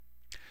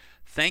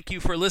Thank you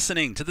for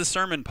listening to the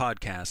sermon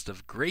podcast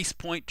of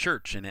GracePoint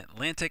Church in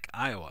Atlantic,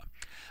 Iowa.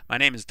 My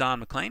name is Don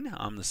McLean.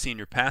 I'm the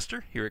senior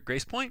pastor here at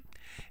GracePoint.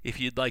 If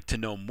you'd like to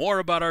know more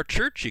about our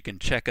church, you can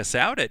check us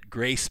out at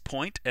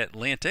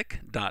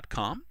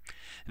gracepointatlantic.com.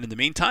 And in the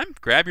meantime,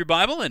 grab your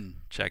Bible and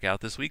check out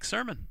this week's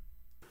sermon.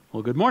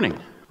 Well, good morning.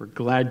 We're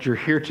glad you're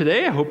here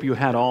today. I hope you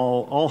had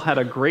all had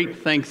a great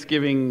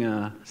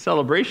Thanksgiving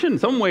celebration,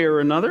 some way or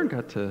another.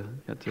 Got to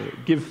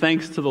give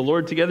thanks to the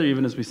Lord together,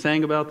 even as we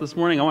sang about this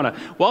morning. I want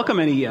to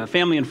welcome any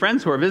family and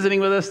friends who are visiting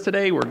with us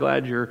today. We're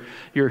glad you're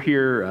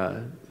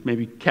here.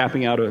 Maybe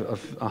capping out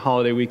a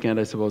holiday weekend,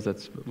 I suppose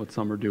that's what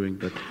some are doing,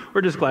 but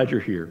we're just glad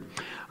you're here.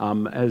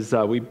 As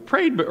we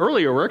prayed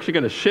earlier, we're actually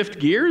going to shift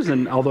gears,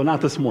 and although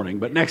not this morning,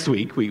 but next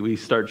week, we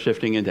start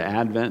shifting into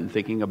Advent and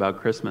thinking about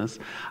Christmas.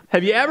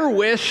 Have you ever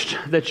wished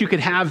that you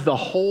could have the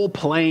whole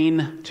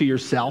plane to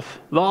yourself?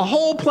 The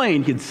whole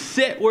plane. You could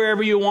sit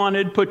wherever you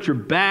wanted, put your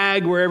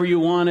bag wherever you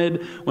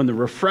wanted. When the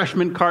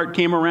refreshment cart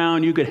came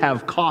around, you could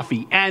have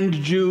coffee and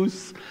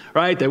juice,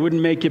 right? They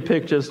wouldn't make you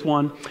pick just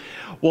one.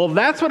 Well,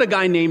 that's what a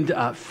guy named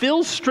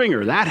Phil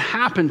Stringer, that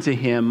happened to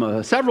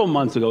him several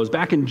months ago. It was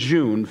back in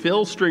June.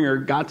 Phil Stringer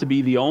got to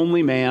be the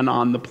only man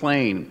on the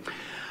plane.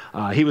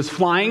 He was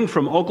flying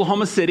from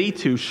Oklahoma City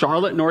to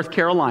Charlotte, North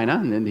Carolina,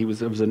 and it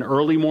was an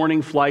early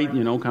morning flight,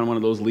 kind of one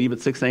of those leave at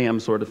 6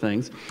 a.m. sort of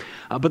things.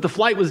 But the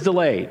flight was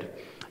delayed.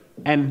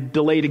 And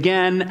delayed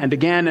again and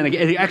again and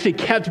again. It actually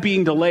kept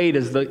being delayed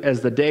as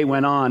the day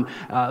went on.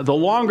 The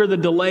longer the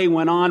delay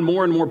went on,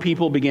 more and more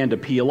people began to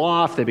peel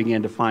off. They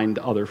began to find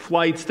other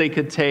flights they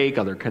could take,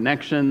 other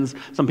connections.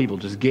 Some people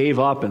just gave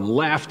up and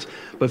left.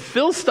 But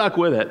Phil stuck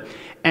with it.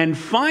 And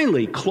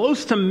finally,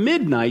 close to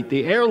midnight,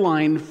 the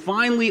airline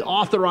finally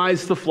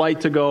authorized the flight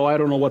to go. I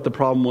don't know what the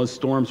problem was,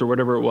 storms or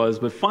whatever it was.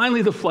 But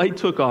finally, the flight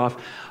took off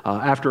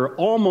after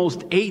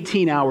almost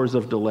 18 hours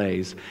of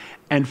delays.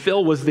 And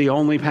Phil was the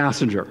only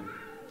passenger.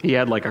 He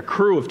had like a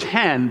crew of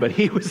 10, but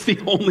he was the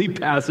only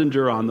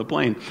passenger on the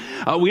plane.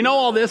 We know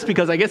all this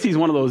because I guess he's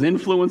one of those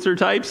influencer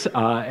types.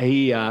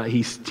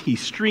 He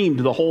streamed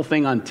the whole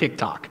thing on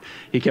TikTok.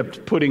 He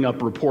kept putting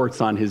up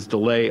reports on his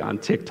delay on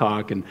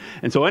TikTok. And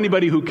so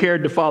anybody who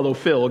cared to follow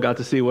Phil got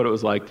to see what it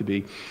was like to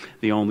be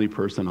the only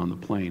person on the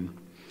plane.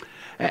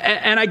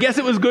 And I guess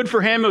it was good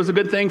for him. It was a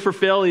good thing for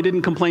Phil. He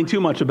didn't complain too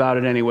much about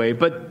it anyway.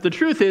 But the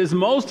truth is,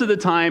 most of the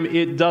time,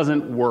 it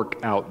doesn't work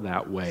out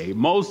that way.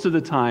 Most of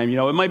the time,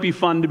 it might be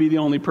fun to be the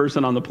only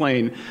person on the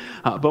plane.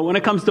 But when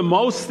it comes to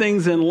most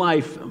things in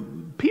life,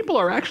 people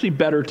are actually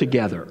better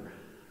together.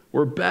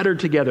 We're better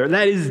together.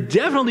 That is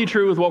definitely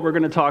true with what we're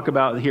going to talk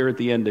about here at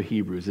the end of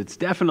Hebrews. It's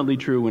definitely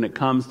true when it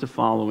comes to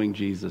following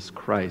Jesus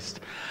Christ.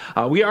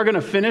 We are going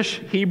to finish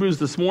Hebrews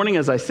this morning,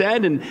 as I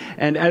said,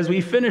 and as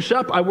we finish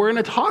up, we're going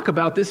to talk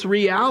about this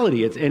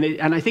reality.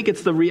 And I think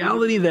it's the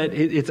reality that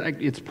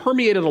it's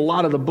permeated a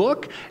lot of the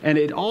book, and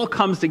it all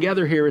comes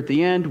together here at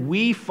the end.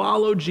 We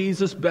follow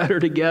Jesus better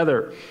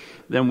together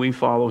than we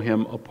follow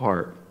him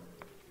apart.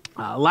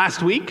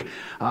 Last week,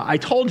 I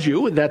told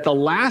you that the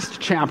last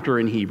chapter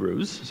in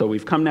Hebrews, so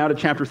we've come now to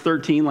chapter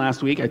 13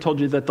 last week, I told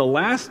you that the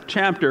last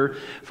chapter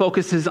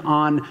focuses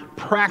on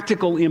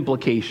practical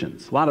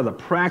implications, a lot of the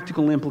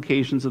practical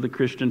implications of the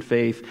Christian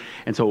faith.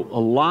 And so a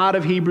lot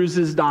of Hebrews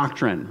is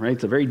doctrine, right?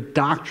 It's a very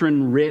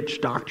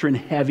doctrine-rich,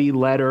 doctrine-heavy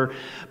letter.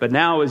 But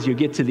now as you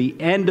get to the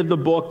end of the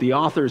book, the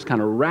author is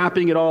kind of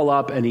wrapping it all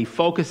up, and he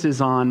focuses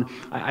on,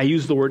 I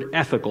used the word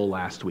ethical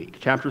last week.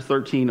 Chapter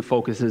 13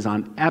 focuses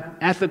on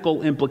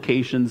ethical implications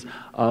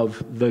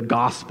of the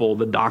gospel,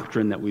 the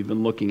doctrine that we've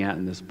been looking at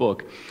in this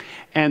book.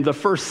 And the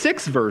first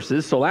 6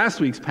 verses, so last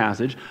week's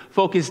passage,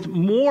 focused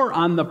more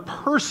on the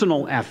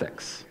personal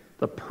ethics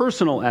of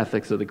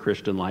the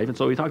Christian life. And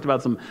so we talked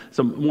about some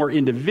more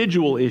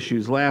individual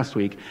issues last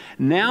week.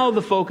 Now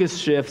the focus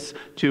shifts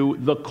to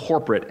the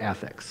corporate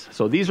ethics.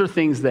 So these are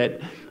things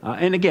that,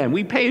 and again,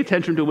 we pay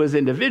attention to as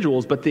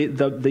individuals, but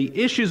the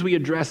issues we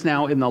address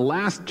now in the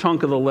last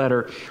chunk of the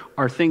letter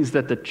are things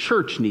that the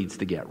church needs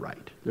to get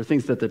right. They're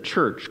things that the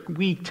church,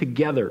 we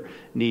together,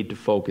 need to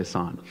focus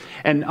on.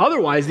 And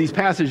otherwise, these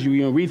passages,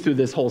 you read through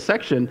this whole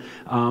section,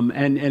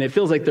 and it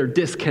feels like they're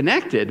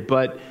disconnected,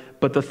 but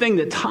the thing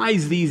that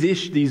ties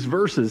these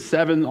verses,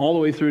 7 all the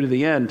way through to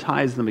the end,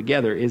 ties them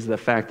together is the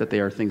fact that they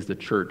are things the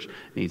church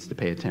needs to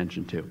pay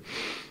attention to.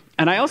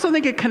 And I also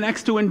think it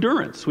connects to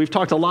endurance. We've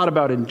talked a lot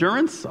about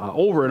endurance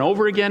over and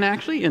over again,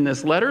 actually, in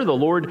this letter. The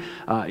Lord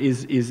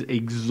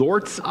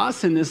exhorts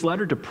us in this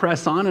letter to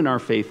press on in our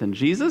faith in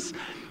Jesus.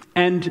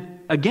 And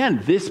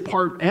again, this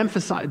part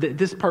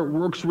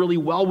works really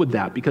well with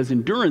that because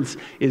endurance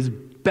is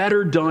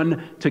better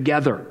done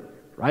together.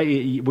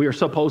 Right? We are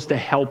supposed to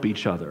help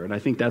each other. And I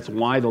think that's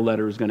why the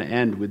letter is going to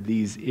end with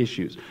these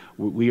issues.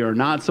 We are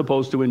not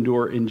supposed to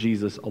endure in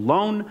Jesus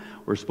alone.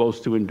 We're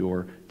supposed to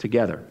endure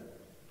together.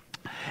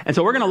 And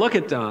so we're going to look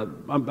at,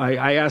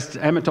 I asked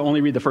Emmett to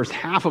only read the first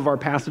half of our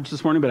passage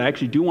this morning, but I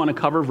actually do want to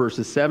cover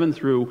verses 7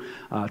 through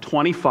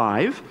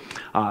 25.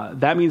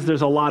 That means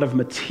there's a lot of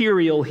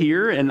material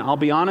here, and I'll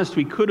be honest,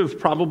 we could have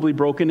probably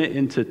broken it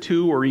into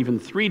 2 or even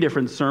 3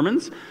 different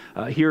sermons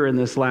here in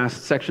this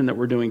last section that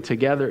we're doing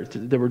together,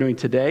 that we're doing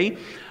today.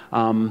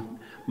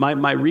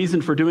 My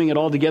reason for doing it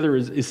all together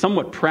is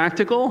somewhat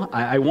practical.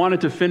 I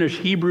wanted to finish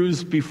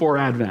Hebrews before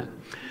Advent.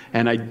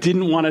 And I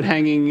didn't want it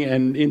hanging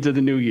into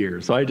the new year.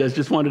 So I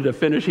just wanted to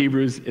finish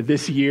Hebrews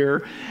this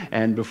year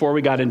and before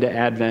we got into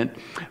Advent,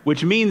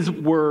 which means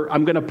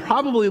I'm going to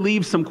probably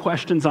leave some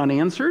questions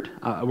unanswered.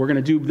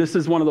 This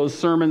is one of those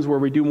sermons where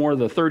we do more of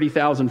the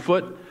 30,000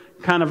 foot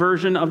kind of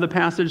version of the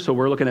passage. So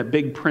we're looking at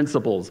big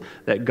principles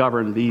that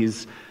govern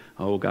these,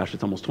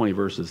 it's almost 20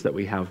 verses that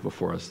we have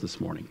before us this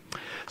morning.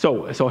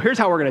 So here's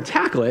how we're going to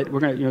tackle it.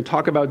 We're going to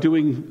talk about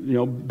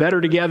doing better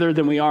together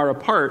than we are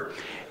apart.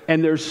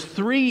 And there's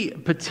 3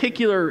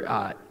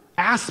 particular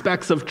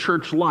aspects of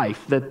church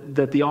life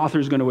that the author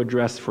is going to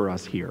address for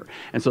us here.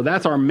 And so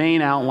that's our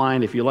main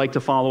outline. If you like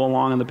to follow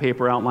along on the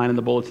paper outline in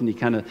the bulletin, you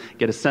kind of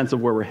get a sense of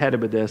where we're headed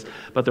with this.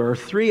 But there are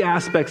 3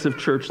 aspects of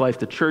church life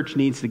the church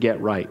needs to get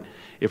right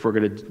if we're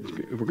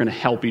going to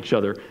help each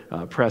other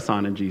press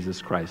on in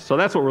Jesus Christ. So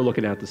that's what we're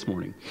looking at this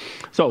morning.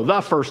 So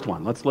the first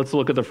one, let's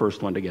look at the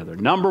first one together.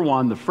 Number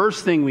 1, the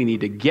first thing we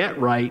need to get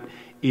right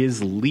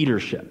is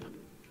leadership.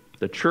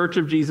 The Church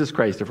of Jesus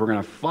Christ, if we're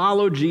going to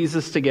follow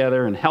Jesus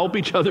together and help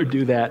each other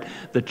do that,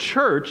 the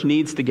church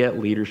needs to get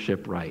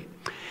leadership right.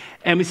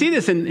 And we see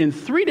this in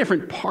 3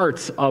 different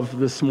parts of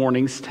this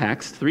morning's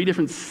text, 3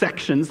 different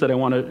sections that I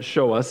want to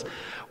show us,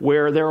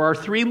 where there are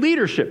 3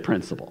 leadership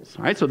principles.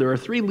 All right, so there are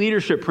 3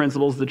 leadership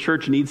principles the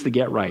church needs to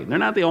get right. And they're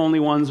not the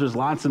only ones. There's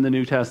lots in the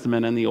New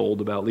Testament and the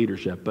Old about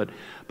leadership. But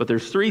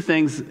there's 3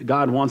 things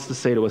God wants to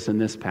say to us in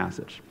this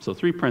passage. So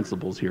 3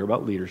 principles here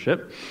about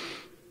leadership.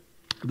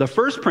 The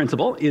first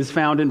principle is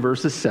found in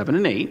verses 7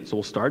 and 8, so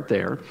we'll start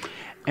there.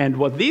 And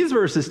what these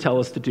verses tell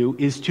us to do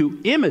is to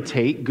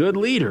imitate good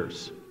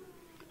leaders.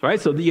 All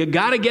right, so you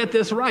got to get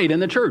this right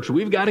in the church.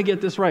 We've got to get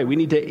this right. We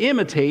need to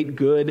imitate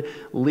good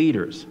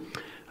leaders.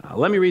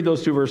 Let me read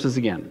those 2 verses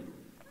again,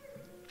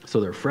 so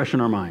they're fresh in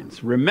our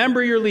minds.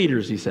 Remember your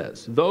leaders, he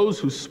says, those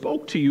who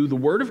spoke to you the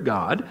word of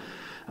God.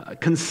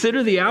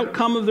 Consider the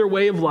outcome of their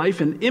way of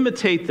life and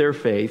imitate their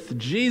faith.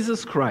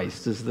 Jesus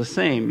Christ is the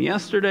same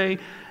yesterday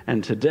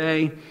and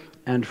today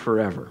and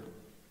forever.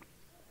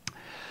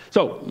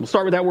 So we'll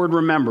start with that word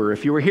remember.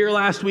 If you were here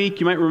last week,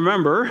 you might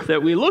remember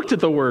that we looked at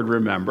the word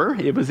remember.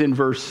 It was in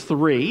verse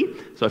 3.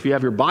 So if you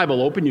have your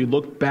Bible open, you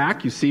look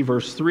back, you see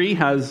verse 3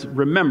 has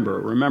remember.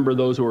 Remember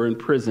those who are in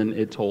prison,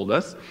 it told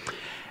us.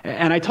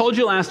 And I told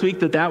you last week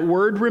that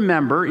word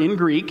remember in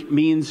Greek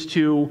means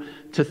to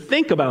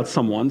think about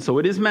someone, so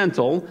it is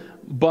mental,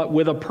 but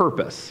with a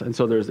purpose. And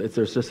so there's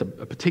just a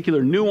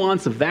particular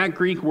nuance of that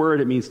Greek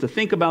word. It means to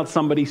think about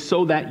somebody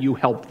so that you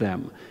help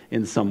them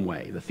in some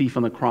way. The thief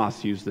on the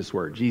cross used this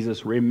word.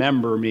 Jesus,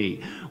 remember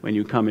me when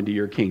you come into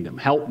your kingdom.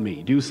 Help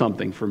me, do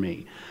something for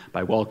me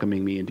by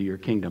welcoming me into your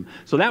kingdom.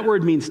 So that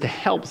word means to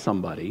help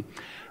somebody.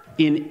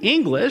 In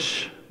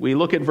English, we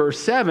look at verse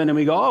 7 and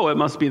we go, it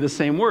must be the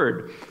same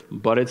word.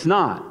 But it's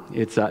not.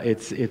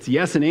 It's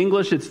yes, in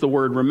English, it's the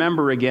word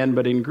remember again,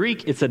 but in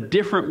Greek, it's a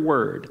different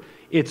word.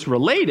 It's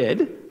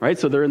related, right?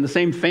 So they're in the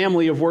same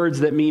family of words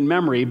that mean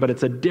memory, but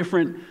it's a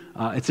different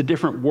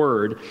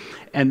word.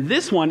 And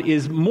this one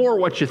is more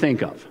what you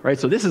think of, right?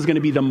 So this is going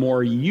to be the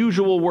more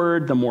usual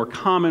word, the more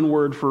common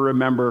word for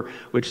remember,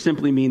 which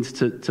simply means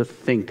to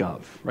think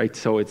of, right?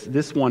 So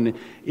the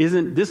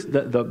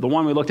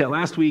one we looked at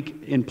last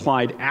week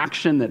implied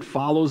action that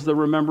follows the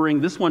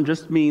remembering. This one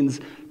just means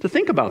to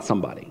think about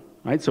somebody,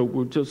 right?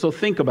 So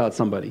think about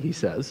somebody, he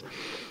says.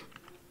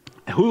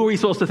 Who are we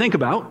supposed to think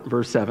about?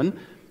 Verse 7.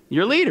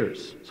 Your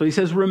leaders. So he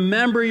says,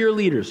 remember your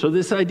leaders. So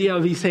this idea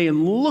of he's saying,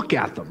 look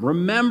at them.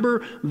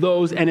 Remember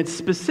those. And it's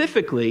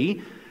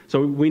specifically,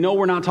 so we know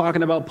we're not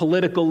talking about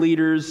political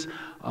leaders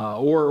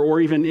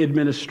or even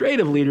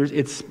administrative leaders.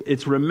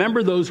 It's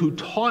remember those who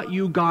taught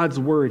you God's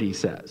word, he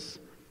says.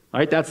 All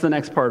right, that's the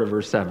next part of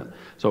verse 7.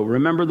 So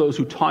remember those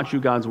who taught you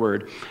God's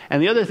word.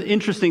 And the other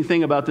interesting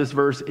thing about this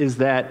verse is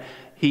that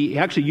he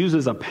actually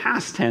uses a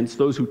past tense,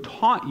 those who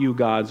taught you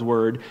God's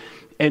word.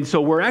 And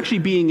so we're actually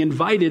being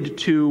invited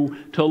to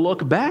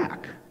look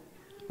back,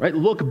 right?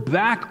 Look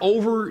back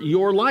over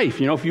your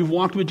life. If you've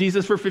walked with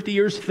Jesus for 50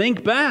 years,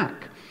 think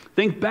back.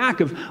 Think back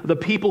of the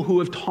people who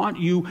have taught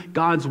you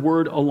God's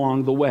word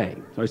along the way.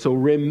 All right, so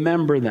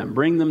remember them.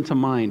 Bring them to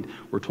mind,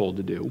 we're told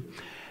to do.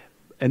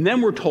 And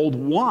then we're told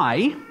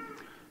why.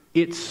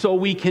 It's so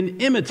we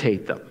can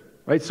imitate them.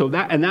 Right, so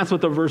that's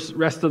what the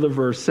rest of the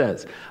verse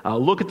says.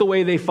 Look at the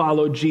way they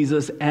followed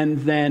Jesus, and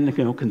then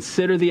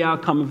consider the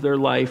outcome of their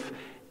life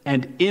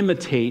and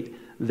imitate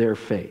their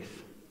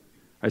faith.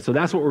 All right, so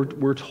that's what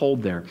we're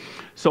told there.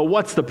 So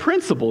what's the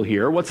principle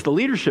here? What's the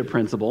leadership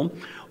principle?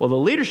 Well, the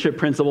leadership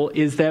principle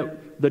is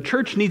that the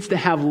church needs to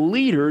have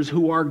leaders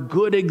who are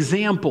good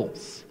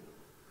examples.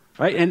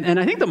 Right? And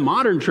I think the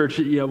modern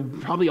church,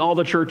 probably all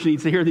the church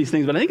needs to hear these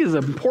things, but I think it's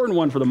an important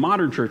one for the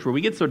modern church where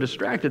we get so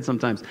distracted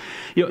sometimes.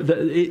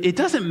 It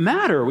doesn't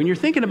matter when you're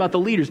thinking about the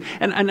leaders.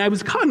 And I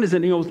was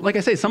cognizant, like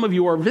I say, some of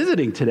you are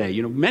visiting today.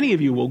 Many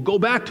of you will go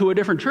back to a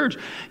different church.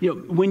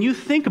 When you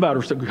think about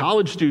it, or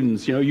college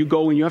students, you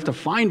go and you have to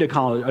find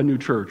a new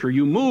church, or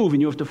you move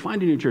and you have to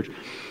find a new church.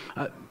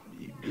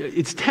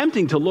 It's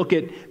tempting to look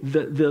at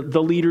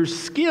the leader's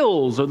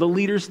skills or the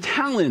leader's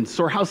talents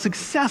or how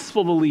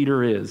successful the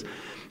leader is.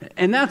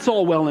 And that's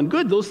all well and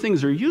good. Those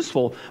things are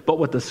useful. But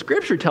what the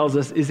Scripture tells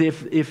us is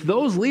if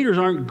those leaders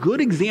aren't good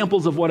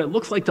examples of what it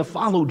looks like to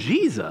follow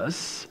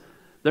Jesus,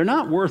 they're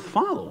not worth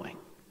following.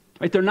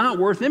 Right? They're not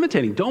worth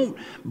imitating. Don't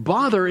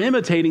bother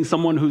imitating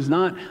someone who's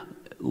not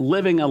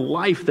living a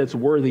life that's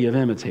worthy of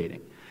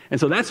imitating. And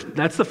so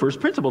that's the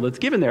first principle that's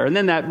given there. And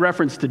then that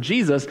reference to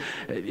Jesus,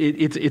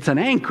 it's an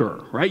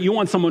anchor, right? You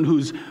want someone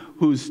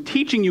who's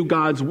teaching you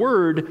God's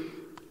word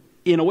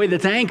in a way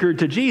that's anchored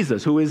to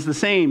Jesus, who is the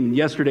same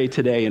yesterday,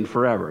 today, and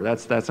forever.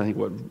 That's I think,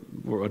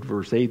 what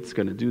verse 8 is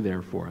going to do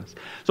there for us.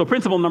 So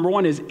principle number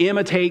 1 is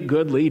imitate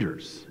good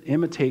leaders.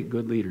 Imitate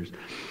good leaders.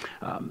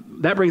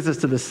 That brings us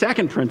to the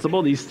second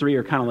principle. These three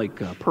are kind of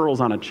like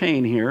pearls on a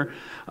chain here.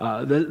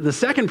 The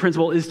second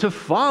principle is to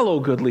follow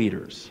good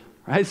leaders.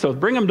 Right? So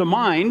bring them to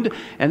mind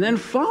and then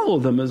follow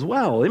them as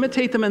well.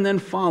 Imitate them and then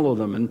follow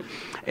them.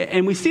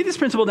 And we see this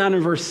principle down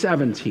in verse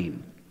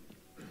 17.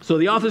 So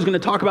the author is going to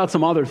talk about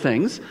some other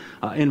things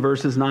in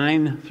verses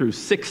 9 through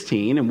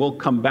 16, and we'll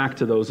come back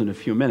to those in a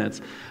few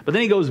minutes. But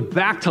then he goes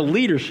back to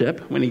leadership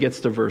when he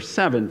gets to verse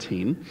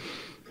 17.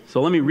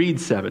 So let me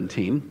read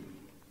 17.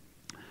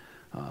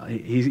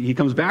 He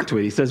comes back to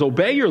it. He says,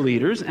 "Obey your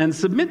leaders and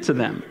submit to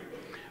them,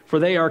 for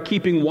they are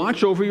keeping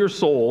watch over your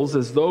souls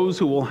as those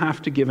who will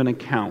have to give an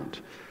account.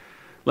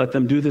 Let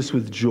them do this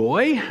with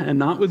joy and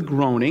not with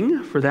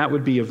groaning, for that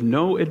would be of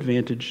no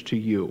advantage to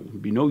you." It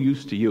would be no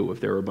use to you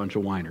if there were a bunch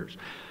of whiners.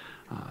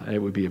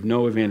 It would be of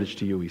no advantage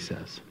to you, he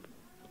says.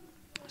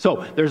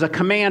 So there's a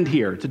command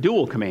here. It's a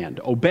dual command.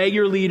 Obey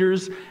your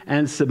leaders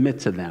and submit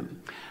to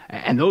them.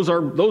 And those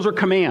are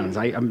commands.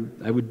 I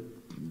would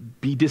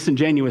be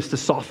disingenuous to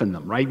soften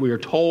them, right? We are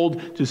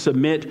told to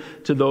submit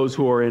to those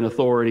who are in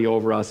authority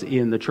over us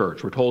in the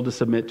church. We're told to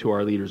submit to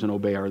our leaders and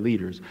obey our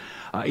leaders.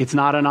 It's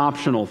not an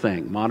optional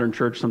thing. Modern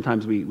church,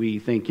 sometimes we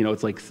think,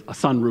 it's like a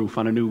sunroof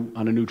on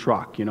a new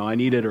truck. I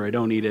need it or I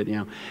don't need it.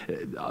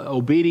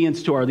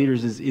 Obedience to our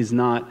leaders is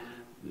not.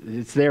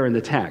 It's there in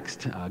the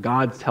text.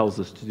 God tells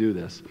us to do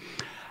this.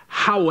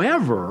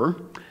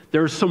 However,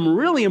 there's some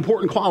really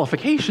important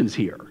qualifications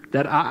here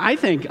that I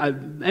think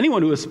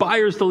anyone who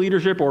aspires to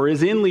leadership or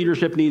is in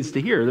leadership needs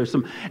to hear. There's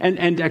some,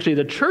 and actually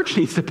the church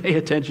needs to pay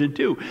attention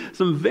to.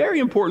 Some very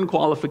important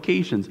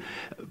qualifications.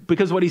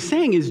 Because what he's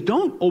saying is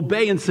don't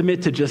obey and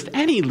submit to just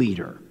any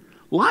leader.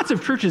 Lots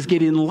of churches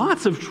get in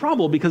lots of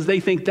trouble because they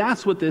think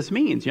that's what this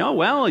means.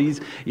 Well,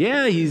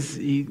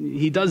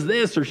 he does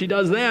this or she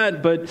does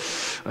that, but,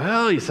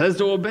 he says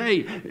to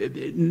obey.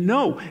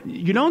 No,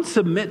 you don't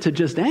submit to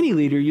just any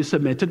leader. You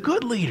submit to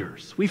good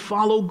leaders. We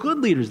follow good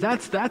leaders.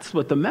 That's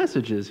what the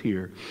message is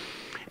here.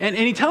 And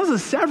he tells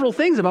us several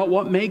things about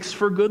what makes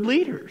for good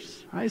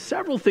leaders. Right?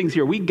 Several things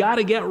here we got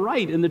to get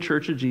right in the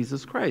Church of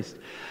Jesus Christ.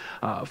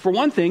 For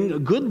one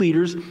thing, good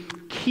leaders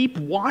keep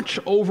watch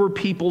over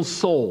people's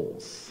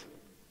souls.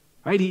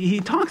 Right? He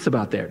talks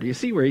about that. Do you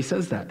see where he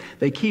says that?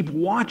 They keep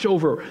watch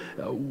over.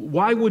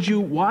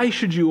 Why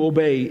should you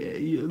obey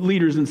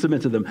leaders and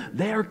submit to them?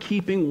 They are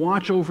keeping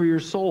watch over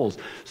your souls.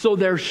 So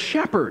they're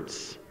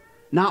shepherds,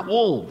 not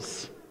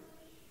wolves.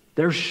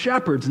 They're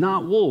shepherds,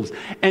 not wolves.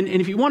 And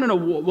if you want to know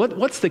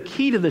what's the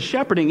key to the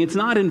shepherding, it's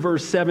not in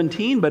verse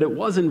 17, but it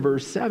was in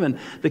verse 7.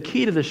 The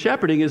key to the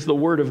shepherding is the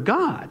word of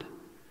God.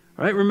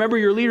 Right? Remember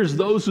your leaders,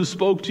 those who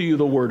spoke to you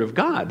the word of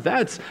God.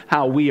 That's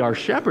how we are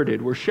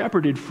shepherded. We're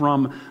shepherded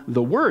from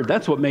the word.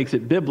 That's what makes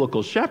it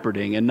biblical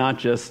shepherding and not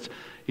just,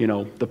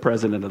 the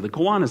president of the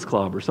Kiwanis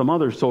Club or some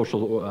other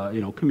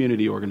social,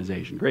 community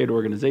organization. Great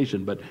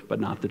organization, but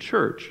not the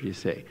church, you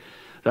see.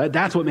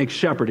 That's what makes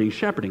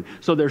shepherding.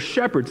 So they're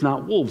shepherds,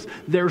 not wolves.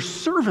 They're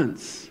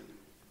servants.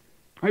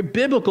 Right?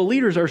 Biblical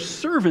leaders are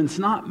servants,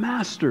 not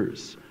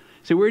masters.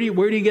 See, where do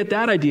you get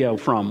that idea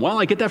from?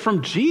 Well, I get that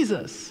from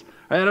Jesus.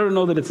 I don't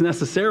know that it's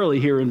necessarily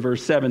here in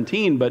verse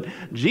 17, but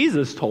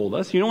Jesus told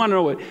us. If you want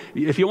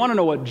to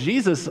know what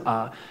Jesus'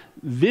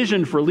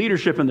 vision for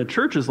leadership in the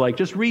church is like,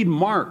 just read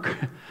Mark.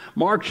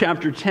 Mark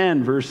chapter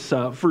 10, verse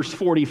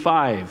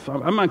 45.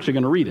 I'm actually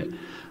going to read it,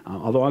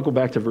 although I'll go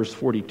back to verse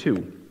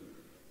 42.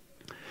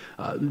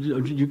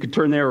 You could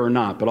turn there or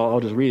not, but I'll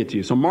just read it to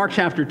you. So Mark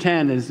chapter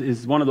 10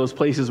 is one of those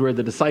places where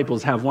the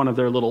disciples have one of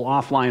their little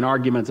offline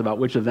arguments about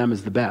which of them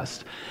is the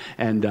best.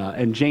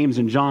 And James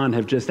and John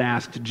have just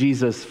asked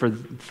Jesus for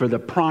the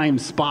prime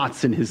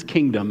spots in his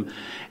kingdom.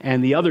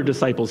 And the other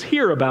disciples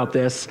hear about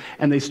this,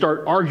 and they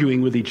start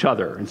arguing with each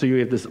other. And so you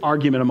have this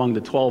argument among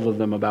the 12 of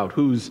them about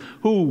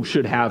who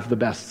should have the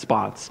best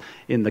spots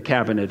in the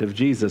cabinet of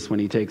Jesus when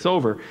he takes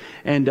over.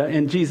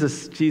 And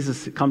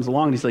Jesus comes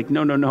along, and he's like,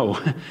 no.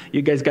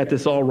 You guys got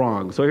this all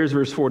wrong. So here's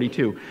verse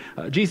 42.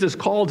 Jesus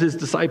called his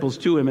disciples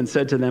to him and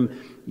said to them,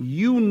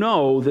 "You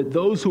know that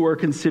those who are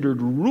considered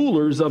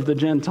rulers of the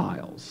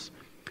Gentiles."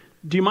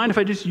 Do you mind if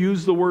I just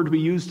use the word we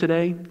use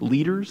today?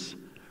 Leaders?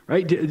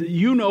 Right?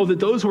 You know that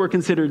those who are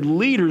considered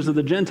leaders of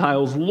the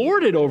Gentiles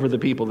lord it over the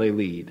people they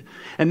lead,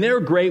 and their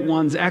great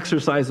ones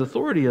exercise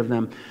authority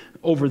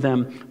over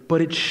them.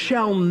 But it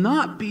shall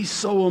not be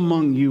so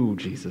among you,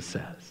 Jesus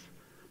says.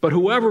 But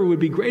whoever would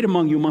be great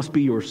among you must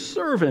be your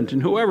servant,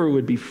 and whoever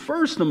would be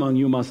first among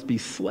you must be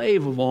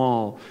slave of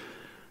all.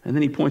 And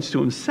then he points to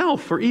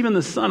himself, for even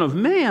the Son of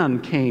Man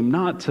came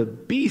not to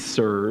be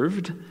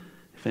served.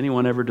 If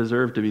anyone ever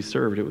deserved to be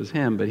served, it was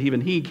him. But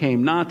even he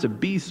came not to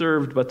be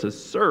served, but to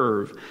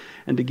serve,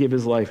 and to give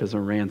his life as a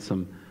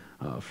ransom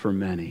for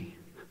many.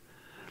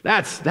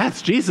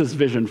 That's Jesus'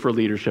 vision for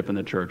leadership in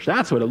the church.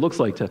 That's what it looks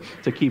like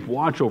to keep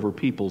watch over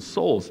people's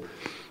souls.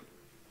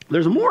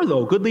 There's more,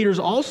 though. Good leaders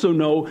also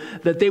know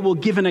that they will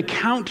give an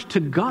account to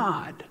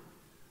God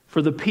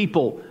for the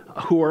people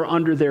who are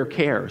under their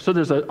care. So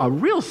there's a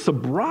real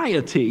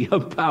sobriety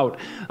about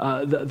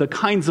the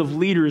kinds of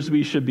leaders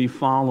we should be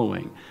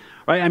following.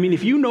 Right? I mean,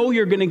 if you know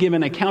you're going to give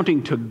an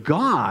accounting to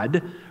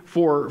God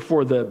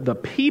for the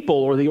people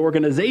or the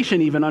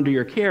organization even under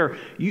your care,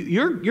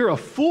 you're a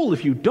fool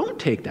if you don't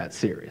take that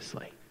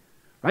seriously.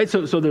 Right?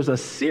 So there's a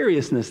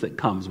seriousness that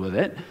comes with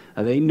it.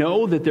 They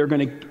know that they're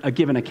going to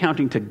give an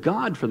accounting to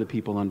God for the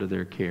people under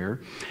their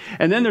care.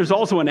 And then there's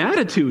also an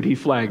attitude he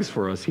flags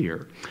for us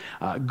here.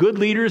 Good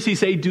leaders, he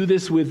says, do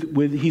this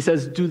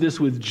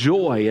with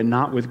joy and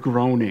not with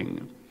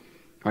groaning.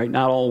 Right?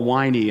 Not all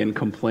whiny and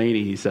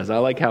complaining, he says. I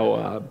like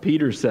how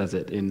Peter says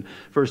it in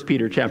 1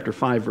 Peter chapter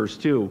 5, verse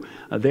 2.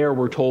 There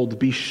we're told,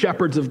 be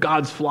shepherds of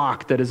God's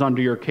flock that is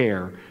under your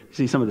care. You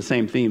see some of the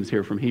same themes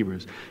here from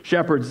Hebrews.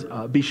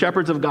 Be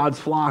shepherds of God's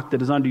flock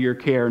that is under your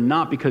care,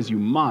 not because you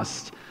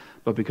must,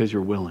 but because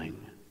you're willing.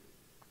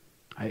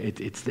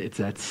 It's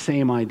that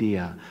same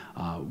idea,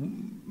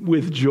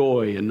 with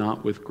joy and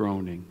not with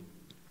groaning.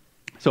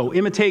 So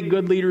imitate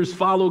good leaders,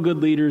 follow good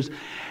leaders,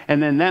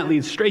 and then that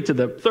leads straight to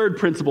the third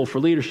principle for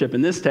leadership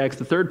in this text.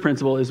 The third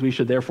principle is we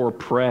should therefore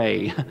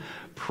pray.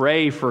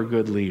 Pray for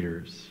good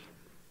leaders.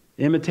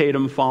 Imitate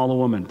them,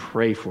 follow them, and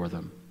pray for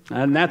them.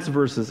 And that's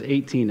verses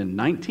 18 and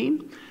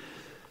 19.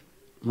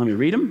 Let me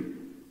read them.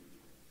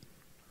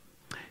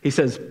 He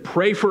says,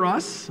 pray for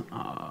us,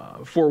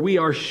 for we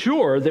are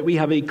sure that we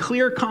have a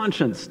clear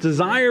conscience,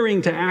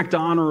 desiring to act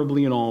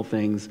honorably in all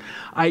things.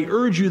 I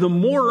urge you the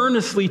more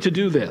earnestly to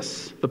do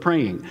this, the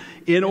praying,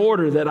 in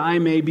order that I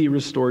may be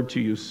restored to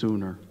you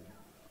sooner.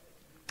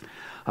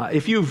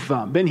 If you've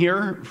been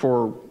here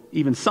for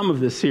even some of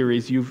this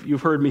series,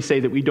 you've heard me say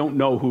that we don't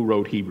know who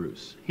wrote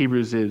Hebrews.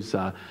 Hebrews is,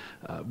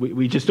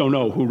 we just don't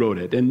know who wrote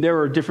it. And there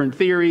are different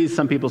theories.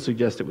 Some people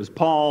suggest it was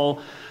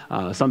Paul.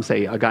 Some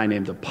say a guy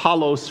named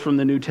Apollos from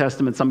the New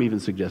Testament. Some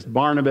even suggest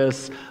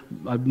Barnabas.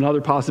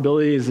 Another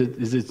possibility is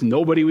it's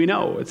nobody we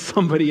know. It's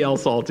somebody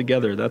else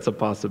altogether. That's a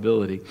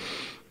possibility.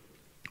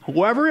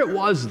 Whoever it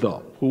was,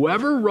 though,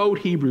 whoever wrote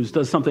Hebrews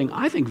does something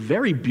I think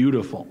very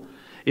beautiful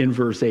in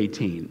verse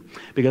 18.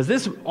 Because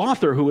this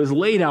author who has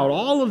laid out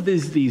all of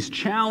these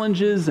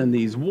challenges and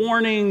these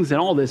warnings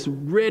and all this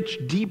rich,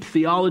 deep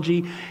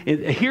theology,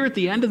 here at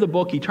the end of the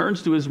book, he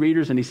turns to his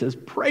readers and he says,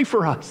 pray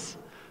for us.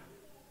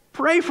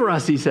 Pray for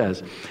us, he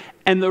says.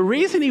 And the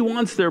reason he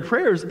wants their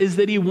prayers is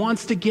that he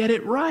wants to get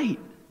it right.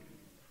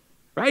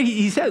 Right?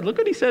 He said, look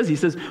what he says. He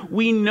says,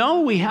 we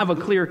know we have a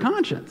clear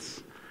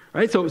conscience.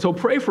 Right? So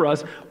pray for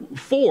us.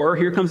 For,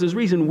 here comes his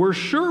reason, we're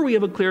sure we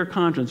have a clear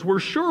conscience. We're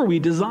sure we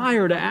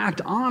desire to act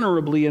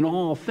honorably in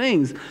all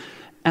things.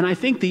 And I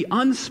think the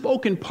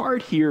unspoken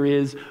part here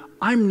is,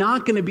 I'm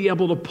not going to be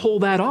able to pull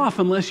that off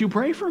unless you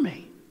pray for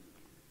me.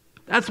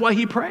 That's why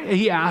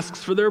he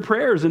asks for their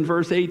prayers in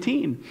verse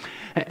 18.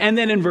 And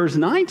then in verse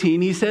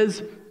 19, he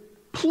says,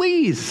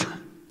 please.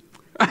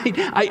 Right?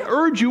 I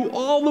urge you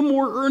all the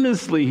more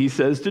earnestly, he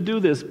says, to do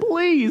this.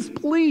 Please,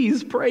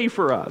 please pray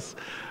for us,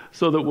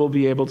 so that we'll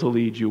be able to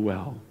lead you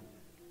well.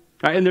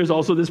 Right? And there's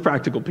also this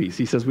practical piece.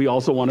 He says, we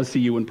also want to see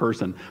you in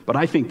person. But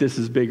I think this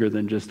is bigger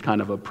than just kind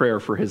of a prayer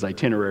for his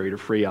itinerary to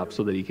free up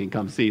so that he can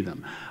come see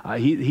them.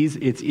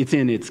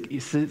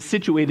 It's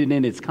situated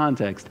in its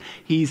context.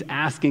 He's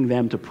asking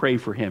them to pray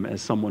for him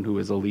as someone who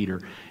is a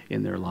leader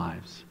in their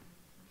lives.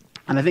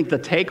 And I think the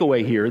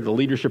takeaway here, the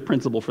leadership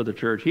principle for the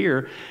church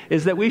here,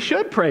 is that we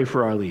should pray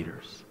for our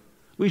leaders.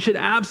 We should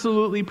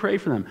absolutely pray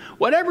for them.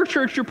 Whatever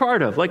church you're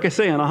part of, like I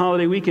say, on a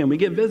holiday weekend, we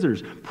get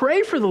visitors.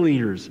 Pray for the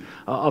leaders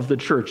of the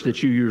church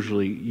that you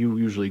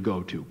usually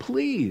go to.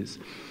 Please.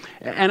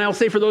 And I'll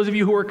say for those of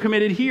you who are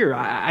committed here,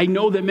 I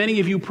know that many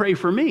of you pray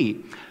for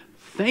me.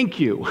 Thank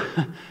you.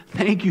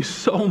 Thank you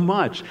so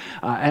much.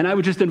 And I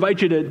would just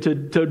invite you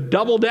to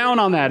double down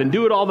on that and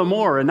do it all the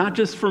more. And not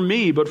just for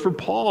me, but for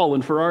Paul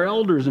and for our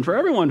elders and for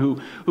everyone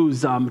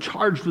who's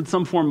charged with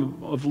some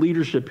form of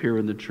leadership here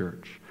in the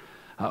church.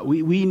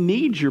 We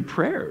need your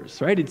prayers,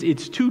 right?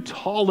 It's too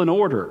tall an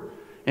order,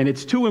 and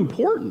it's too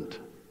important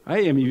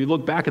Right? I mean, if you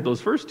look back at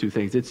those first two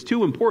things, it's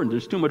too important.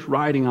 There's too much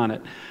riding on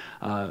it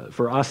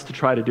for us to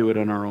try to do it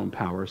in our own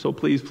power. So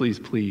please, please,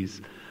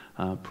 please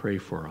pray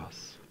for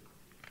us.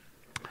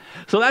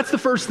 So that's the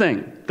first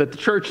thing that the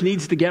church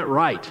needs to get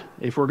right.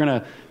 If we're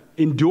going to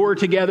endure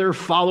together,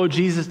 follow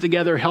Jesus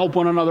together, help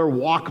one another,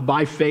 walk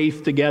by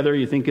faith together.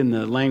 You think in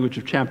the language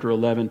of chapter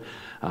 11,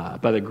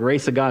 by the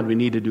grace of God, we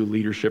need to do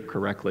leadership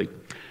correctly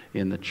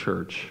in the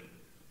church.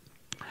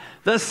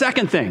 The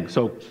second thing,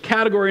 so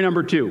category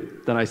number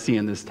 2 that I see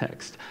in this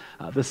text.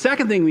 The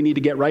second thing we need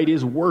to get right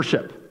is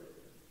worship.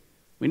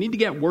 We need to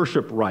get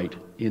worship right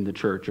in the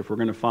church if we're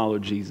going to follow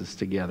Jesus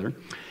together.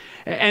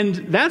 And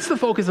that's the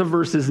focus of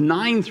verses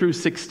 9 through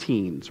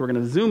 16. So we're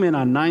going to zoom in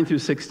on 9 through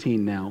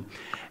 16 now.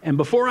 And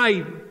before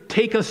I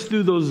take us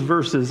through those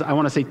verses, I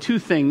want to say two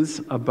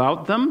things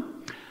about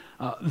them.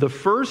 The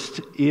first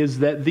is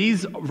that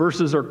these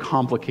verses are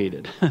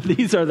complicated.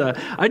 These are there's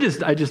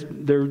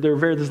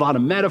a lot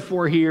of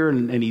metaphor here,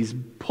 and he's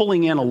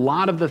pulling in a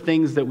lot of the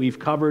things that we've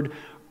covered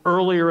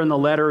earlier in the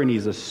letter, and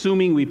he's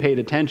assuming we paid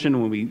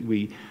attention when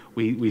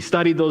we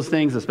studied those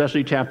things,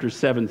 especially chapters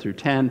 7 through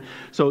 10.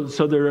 So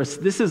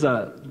this is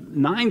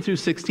 9 through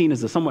 16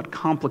 is a somewhat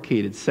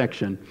complicated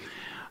section.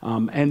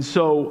 And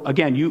so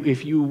again,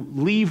 if you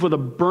leave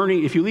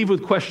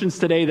with questions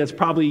today, that's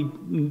probably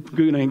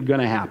going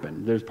to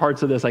happen. There's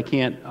parts of this I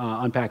can't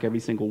unpack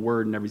every single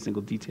word and every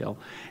single detail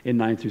in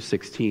 9 through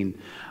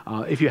 16.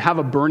 If you have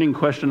a burning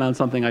question on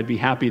something, I'd be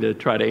happy to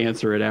try to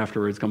answer it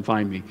afterwards. Come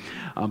find me.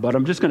 But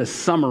I'm just going to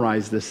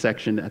summarize this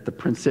section at the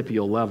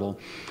principial level.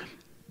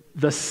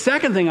 The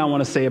second thing I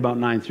want to say about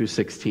 9 through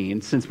 16,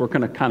 since we're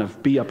going to kind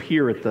of be up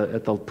here at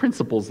the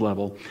principles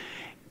level,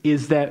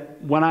 is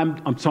that when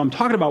I'm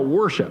talking about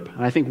worship,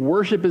 and I think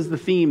worship is the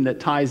theme that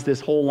ties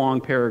this whole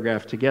long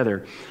paragraph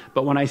together.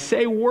 But when I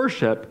say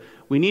worship,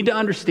 we need to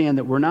understand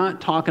that we're not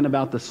talking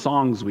about the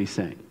songs we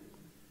sing.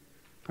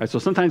 Right, so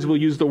sometimes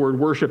we'll use the word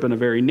worship in a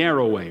very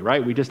narrow way,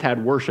 right? We just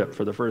had worship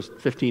for the first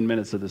 15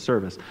 minutes of the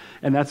service,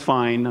 and that's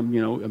fine. I'm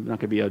not going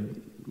to be a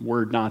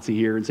word Nazi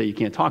here and say you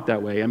can't talk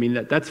that way. I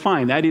mean, that's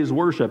fine. That is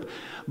worship.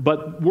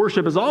 But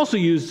worship is also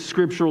used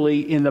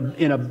scripturally in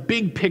a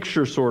big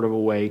picture sort of a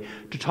way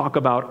to talk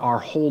about our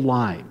whole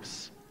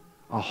lives,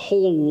 a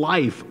whole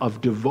life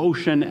of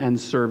devotion and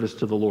service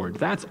to the Lord.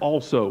 That's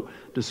also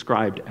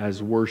described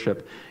as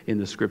worship in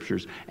the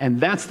scriptures. And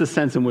that's the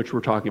sense in which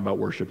we're talking about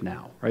worship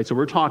now, right? So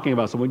we're talking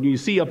about, so when you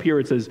see up here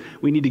it says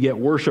we need to get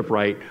worship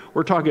right,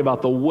 we're talking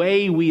about the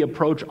way we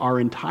approach our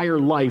entire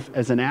life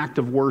as an act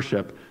of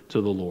worship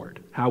to the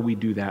Lord, how we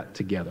do that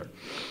together.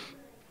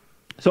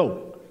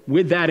 So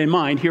with that in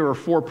mind, here are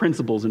 4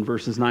 principles in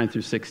verses 9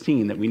 through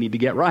 16 that we need to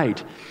get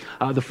right.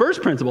 The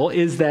first principle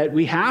is that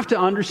we have to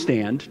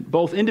understand,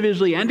 both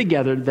individually and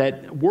together,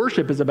 that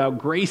worship is about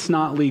grace,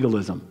 not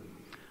legalism.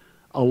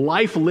 A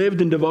life lived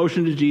in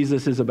devotion to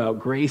Jesus is about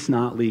grace,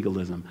 not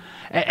legalism.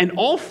 And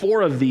all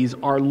 4 of these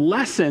are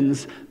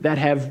lessons that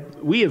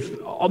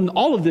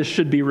all of this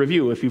should be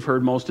review if you've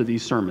heard most of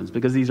these sermons,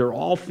 because these are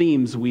all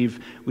themes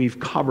we've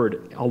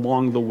covered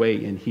along the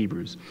way in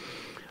Hebrews.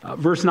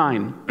 Verse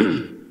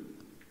 9.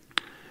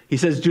 He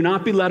says, "Do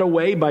not be led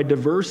away by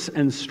diverse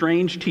and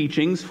strange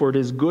teachings, for it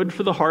is good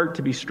for the heart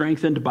to be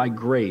strengthened by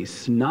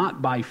grace, not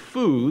by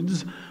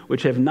foods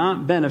which have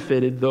not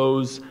benefited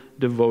those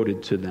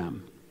devoted to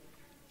them."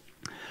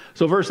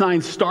 So verse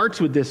 9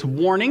 starts with this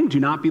warning, do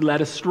not be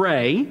led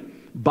astray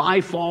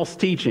by false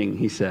teaching,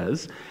 he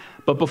says.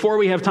 But before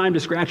we have time to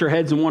scratch our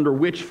heads and wonder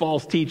which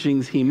false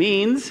teachings he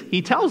means,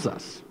 he tells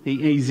us.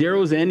 He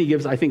zeroes in, he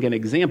gives, I think, an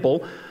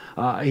example.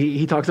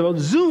 He talks about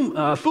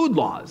food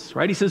laws,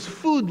 right? He says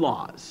food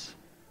laws.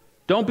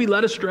 Don't be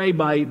led astray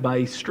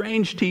by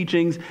strange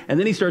teachings. And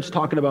then he starts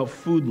talking about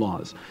food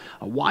laws.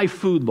 Why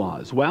food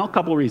laws? Well, a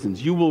couple of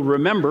reasons. You will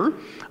remember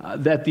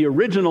that the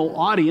original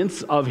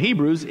audience of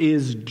Hebrews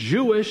is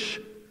Jewish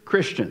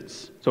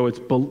Christians. So it's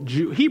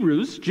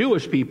Hebrews,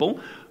 Jewish people,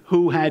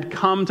 who had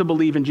come to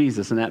believe in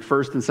Jesus in that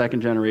first and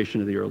second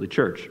generation of the early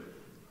church.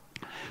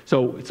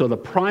 So the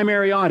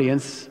primary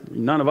audience,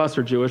 none of us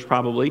are Jewish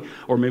probably,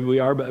 or maybe we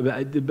are,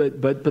 but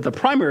the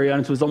primary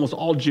audience was almost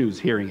all Jews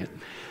hearing it.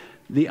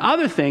 The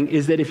other thing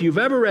is that if you've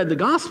ever read the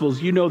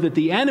Gospels, you know that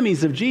the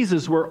enemies of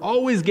Jesus were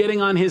always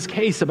getting on his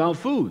case about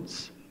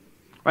foods,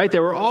 right? They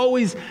were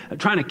always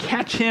trying to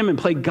catch him and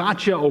play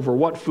gotcha over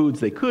what foods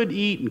they could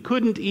eat and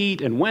couldn't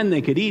eat and when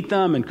they could eat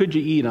them and could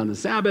you eat on the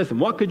Sabbath and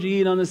what could you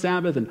eat on the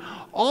Sabbath and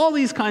all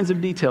these kinds of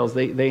details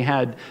they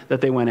had that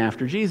they went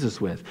after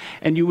Jesus with.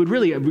 And you would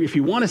really, if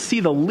you want to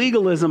see the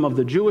legalism of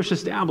the Jewish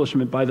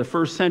establishment by the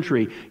first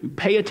century,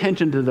 pay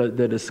attention to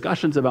the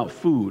discussions about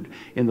food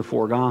in the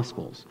 4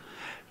 Gospels.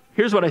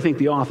 Here's what I think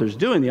the author's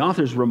doing. The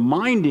author's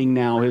reminding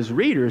now his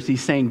readers,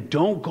 he's saying,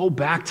 don't go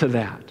back to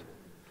that.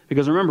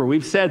 Because remember,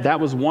 we've said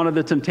that was one of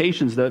the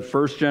temptations that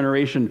first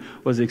generation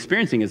was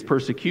experiencing. As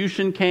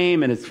persecution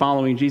came and its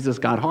following Jesus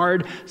got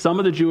hard, some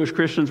of the Jewish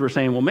Christians were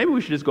saying, well, maybe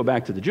we should just go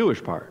back to the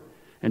Jewish part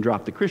and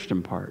drop the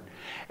Christian part.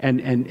 And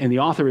the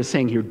author is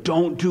saying here,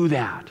 don't do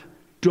that.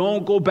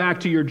 Don't go back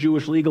to your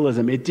Jewish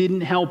legalism. It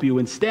didn't help you.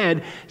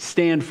 Instead,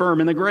 stand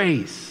firm in the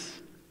grace.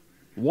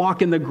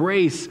 Walk in the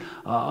grace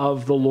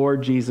of the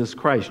Lord Jesus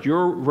Christ.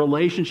 Your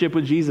relationship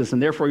with Jesus,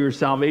 and therefore your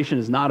salvation,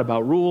 is not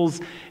about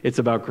rules. It's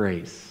about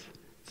grace.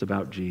 It's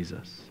about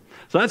Jesus.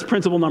 So that's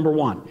principle number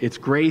one. It's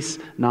grace,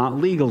 not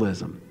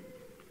legalism.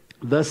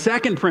 The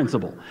second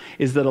principle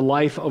is that a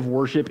life of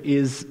worship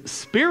is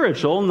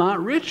spiritual,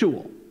 not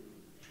ritual.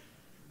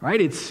 Right?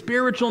 It's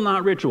spiritual,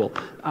 not ritual.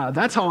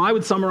 That's how I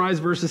would summarize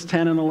verses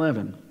 10 and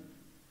 11.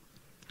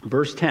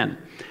 Verse 10,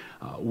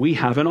 we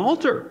have an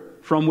altar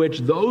from which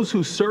those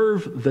who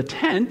serve the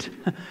tent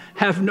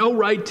have no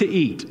right to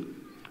eat.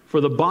 For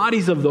the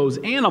bodies of those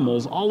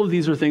animals, all of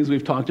these are things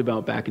we've talked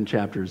about back in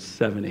chapters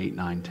 7, 8,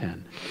 9,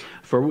 10.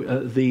 For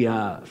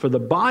the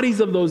bodies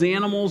of those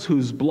animals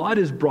whose blood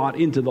is brought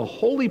into the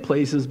holy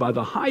places by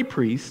the high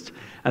priest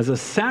as a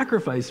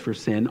sacrifice for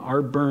sin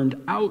are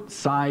burned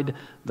outside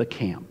the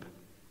camp.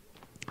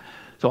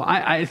 So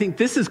I think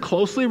this is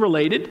closely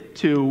related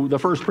to the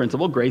first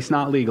principle, grace,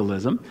 not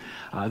legalism.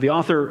 The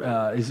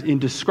author is in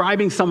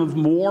describing some of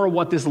more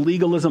what this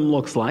legalism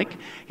looks like.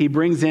 He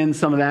brings in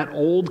some of that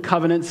old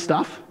covenant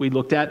stuff we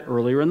looked at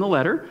earlier in the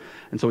letter.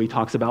 And so he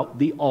talks about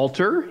the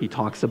altar. He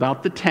talks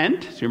about the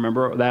tent. So you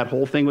remember that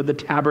whole thing with the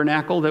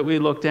tabernacle that we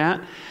looked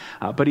at.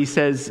 But he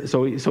says,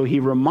 so he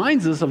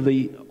reminds us of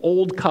the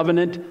old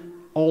covenant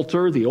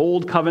altar, the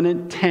old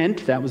covenant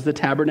tent. That was the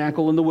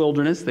tabernacle in the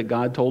wilderness that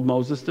God told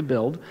Moses to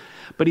build.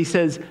 But he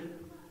says,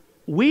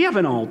 we have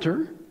an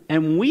altar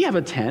and we have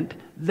a tent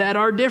that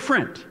are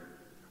different.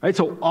 Right?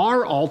 So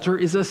our altar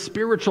is a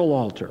spiritual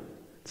altar.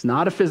 It's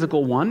not a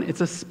physical one.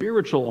 It's a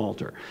spiritual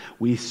altar.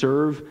 We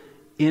serve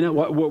in it.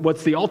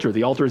 What's the altar?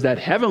 The altar is that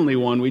heavenly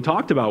one we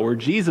talked about where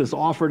Jesus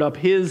offered up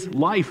his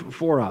life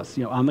for us,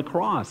 on the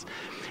cross.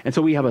 And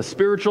so we have a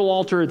spiritual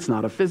altar. It's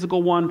not a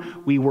physical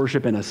one. We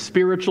worship in a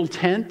spiritual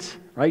tent,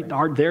 right?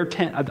 Our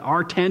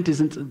tent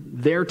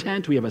isn't their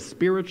tent. We have a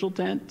spiritual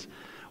tent.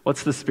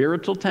 What's the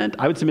spiritual tent?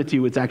 I would submit to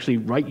you it's actually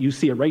right, you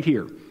see it right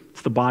here.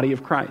 It's the body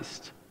of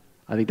Christ.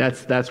 I think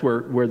that's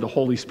where the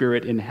Holy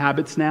Spirit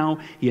inhabits now.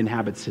 He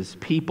inhabits his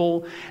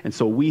people. And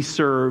so we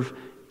serve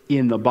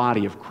in the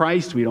body of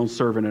Christ. We don't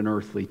serve in an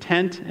earthly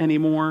tent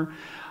anymore.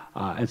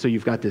 And so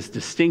you've got this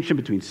distinction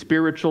between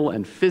spiritual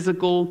and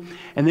physical.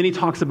 And then he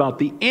talks about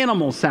the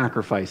animal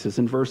sacrifices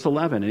in verse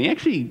 11. And he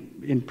actually,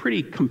 in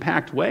pretty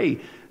compact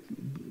way,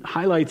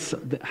 highlights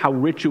how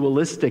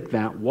ritualistic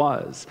that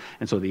was.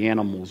 And so the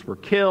animals were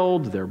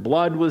killed, their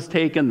blood was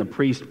taken, the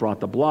priest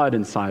brought the blood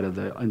inside of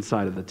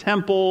the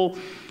temple.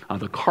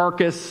 The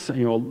carcass,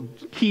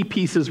 key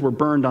pieces were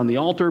burned on the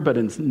altar, but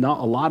in not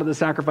a lot of the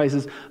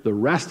sacrifices, the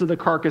rest of the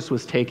carcass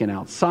was taken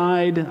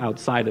outside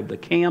of the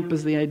camp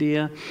is the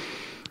idea.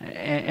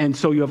 And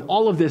so you have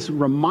all of this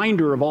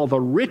reminder of all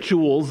the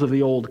rituals of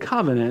the old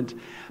covenant,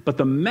 but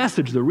the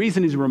message, the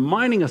reason he's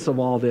reminding us of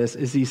all this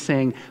is he's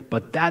saying,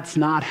 but that's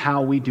not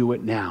how we do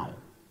it now.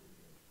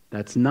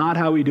 That's not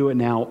how we do it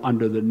now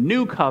under the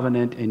new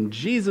covenant in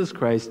Jesus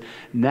Christ.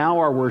 Now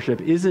our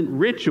worship isn't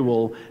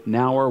ritual.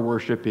 Now our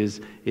worship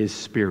is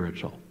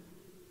spiritual.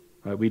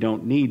 Right? We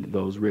don't need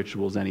those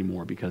rituals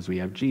anymore because we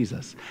have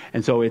Jesus.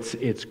 And so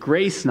it's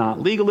grace, not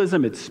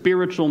legalism. It's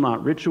spiritual,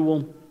 not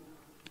ritual.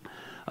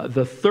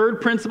 The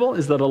third principle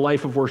is that a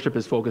life of worship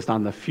is focused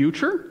on the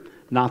future,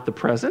 not the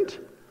present.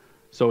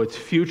 So it's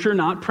future,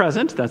 not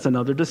present. That's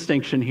another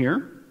distinction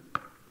here.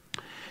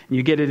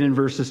 You get it in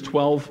verses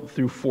 12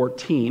 through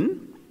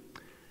 14.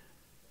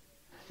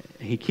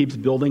 He keeps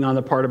building on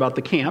the part about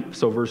the camp.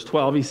 So verse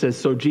 12, he says,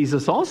 so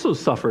Jesus also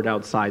suffered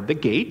outside the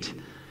gate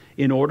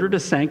in order to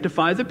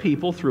sanctify the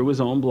people through his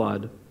own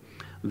blood.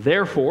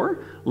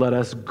 Therefore, let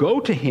us go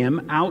to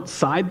him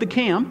outside the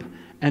camp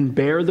and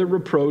bear the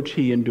reproach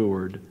he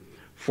endured.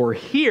 For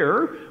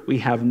here we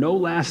have no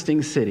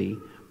lasting city,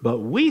 but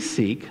we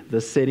seek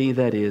the city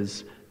that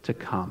is to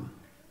come.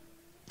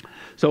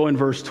 So in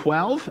verse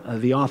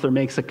 12, the author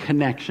makes a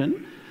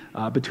connection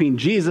between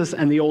Jesus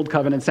and the Old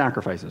Covenant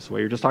sacrifices. Well,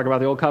 you're just talking about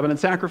the Old Covenant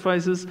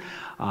sacrifices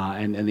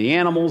and the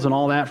animals and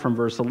all that from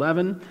verse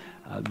 11.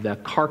 The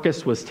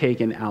carcass was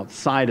taken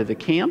outside of the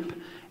camp,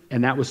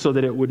 and that was so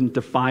that it wouldn't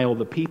defile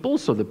the people,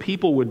 so the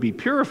people would be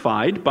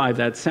purified by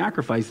that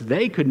sacrifice.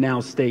 They could now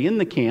stay in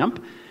the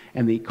camp,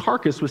 and the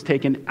carcass was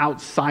taken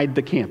outside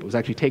the camp. It was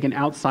actually taken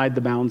outside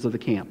the bounds of the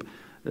camp.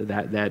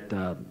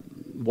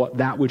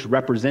 That which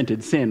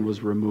represented sin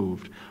was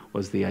removed,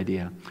 was the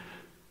idea.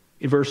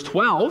 In verse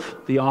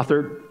 12, the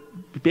author,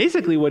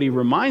 basically what he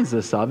reminds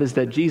us of is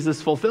that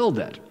Jesus fulfilled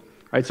it.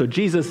 Right? So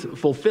Jesus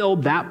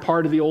fulfilled that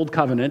part of the old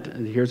covenant.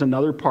 And here's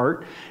another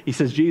part. He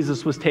says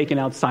Jesus was taken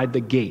outside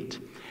the gate.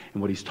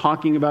 And what he's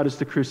talking about is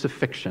the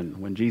crucifixion.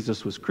 When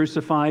Jesus was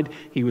crucified,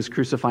 he was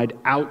crucified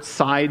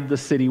outside the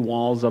city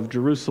walls of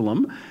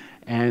Jerusalem.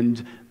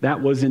 And that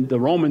wasn't,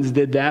 the Romans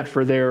did that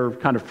for their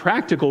kind of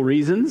practical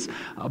reasons,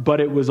 but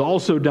it was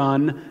also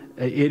done,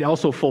 it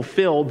also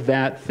fulfilled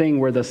that thing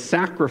where the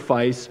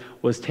sacrifice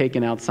was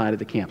taken outside of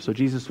the camp. So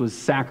Jesus was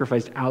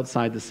sacrificed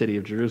outside the city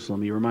of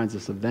Jerusalem. He reminds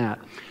us of that.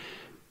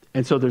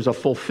 And so there's a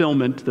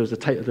fulfillment, there's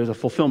a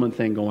fulfillment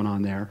thing going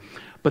on there.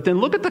 But then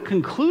look at the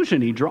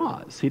conclusion he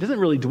draws. He doesn't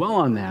really dwell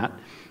on that,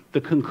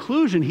 the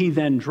conclusion he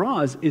then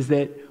draws is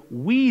that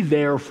we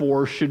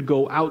therefore should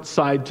go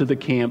outside of the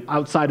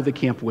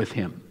camp with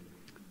him.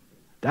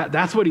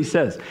 That's what he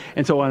says.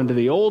 And so under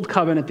the old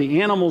covenant,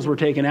 the animals were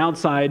taken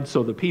outside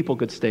so the people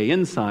could stay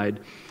inside.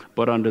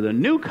 But under the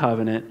new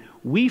covenant,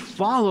 we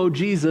follow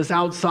Jesus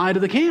outside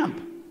of the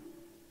camp.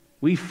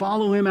 We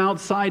follow him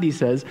outside, he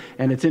says,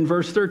 and it's in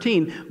verse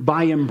 13,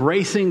 by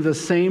embracing the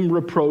same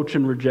reproach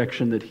and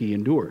rejection that he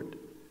endured.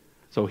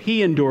 So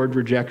he endured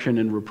rejection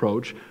and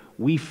reproach.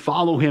 We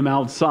follow him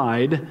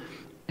outside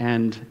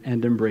and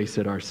embrace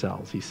it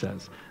ourselves, he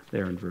says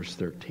there in verse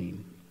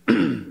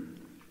 13.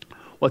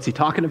 What's he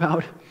talking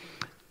about?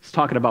 He's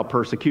talking about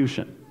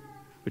persecution,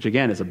 which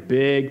again is a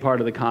big part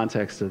of the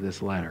context of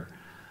this letter.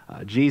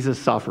 Jesus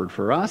suffered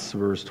for us,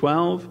 verse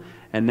 12,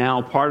 and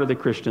now part of the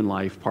Christian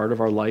life, part of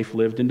our life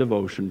lived in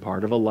devotion,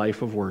 part of a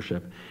life of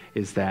worship,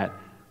 is that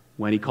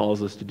when he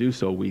calls us to do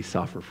so, we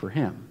suffer for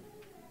him.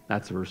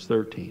 That's verse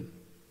 13.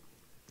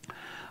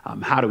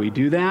 How do we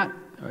do that?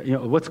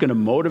 What's going to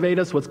motivate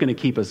us? What's going to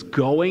keep us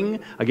going?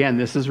 Again,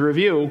 this is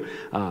review.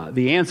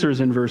 The answer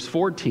is in verse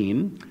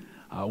 14.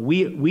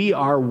 We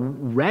are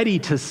ready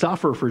to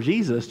suffer for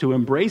Jesus, to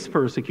embrace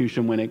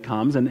persecution when it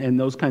comes and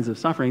those kinds of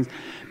sufferings,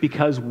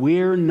 because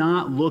we're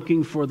not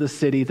looking for the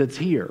city that's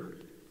here.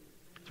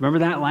 Remember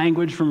that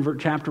language from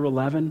chapter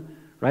 11,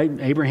 right?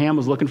 Abraham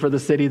was looking for the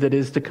city that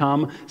is to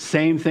come.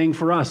 Same thing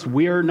for us.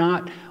 We're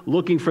not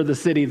looking for the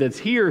city that's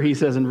here, he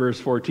says in verse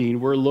 14.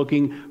 We're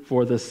looking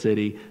for the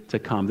city to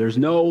come. There's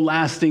no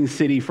lasting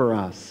city for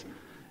us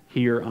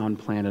here on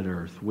planet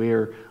Earth.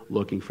 We're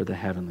looking for the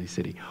heavenly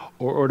city.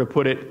 Or to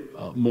put it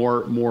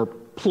more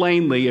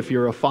plainly, if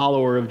you're a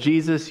follower of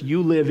Jesus,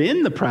 you live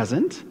in the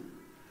present,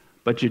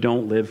 but you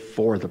don't live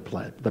for the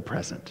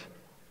present.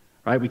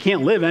 Right? We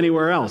can't live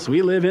anywhere else.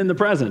 We live in the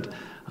present,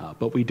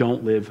 but we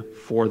don't live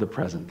for the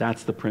present.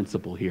 That's the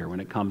principle here when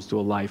it comes to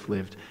a life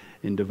lived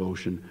in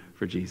devotion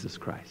for Jesus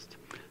Christ.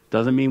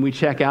 Doesn't mean we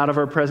check out of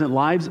our present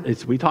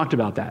lives. We talked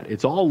about that.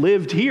 It's all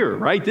lived here,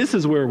 right? This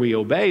is where we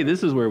obey.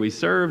 This is where we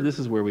serve. This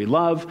is where we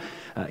love.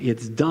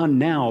 It's done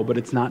now, but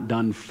it's not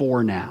done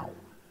for now,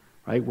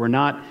 right? We're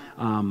not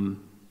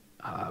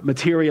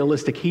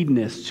materialistic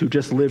hedonists who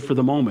just live for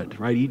the moment,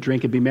 right? Eat,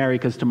 drink, and be merry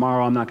because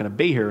tomorrow I'm not going to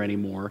be here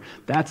anymore.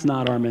 That's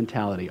not our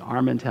mentality.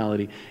 Our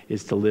mentality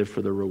is to live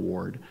for the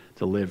reward,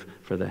 to live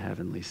for the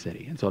heavenly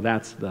city. And so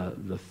that's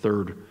the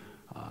third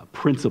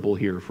principle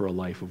here for a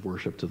life of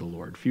worship to the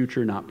Lord.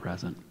 Future, not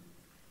present.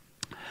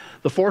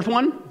 The fourth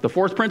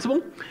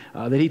principle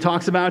that he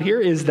talks about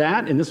here is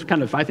that, and this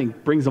kind of, I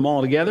think, brings them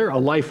all together, a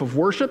life of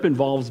worship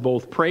involves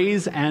both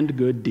praise and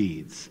good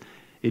deeds.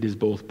 It is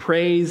both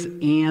praise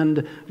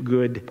and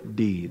good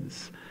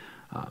deeds.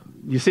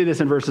 You see this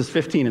in verses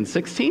 15 and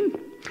 16.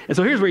 And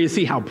so here's where you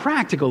see how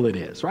practical it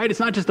is, right? It's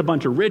not just a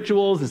bunch of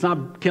rituals. It's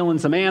not killing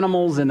some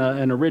animals in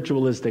a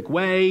ritualistic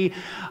way.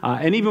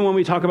 And even when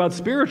we talk about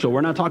spiritual,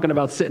 we're not talking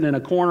about sitting in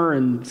a corner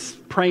and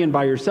praying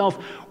by yourself.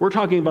 We're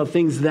talking about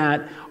things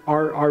that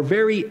are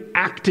very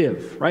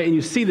active, right? And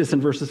you see this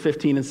in verses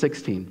 15 and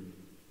 16.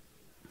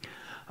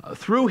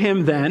 Through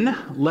him, then,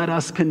 let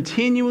us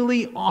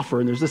continually offer,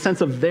 and there's a sense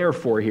of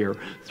therefore here.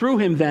 Through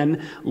him,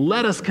 then,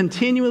 let us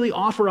continually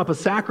offer up a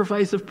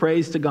sacrifice of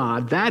praise to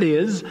God. That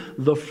is,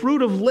 the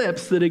fruit of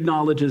lips that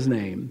acknowledge his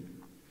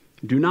name.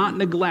 Do not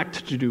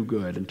neglect to do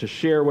good and to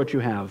share what you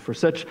have. For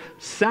such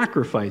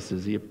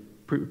sacrifices, he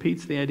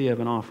repeats the idea of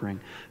an offering,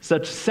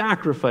 such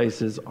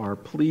sacrifices are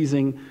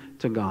pleasing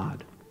to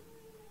God.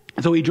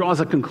 And so he draws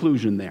a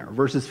conclusion there.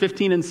 Verses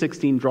 15 and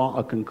 16 draw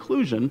a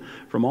conclusion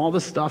from all the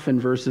stuff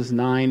in verses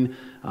 9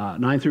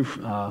 through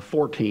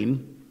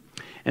 14.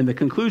 And the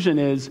conclusion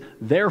is,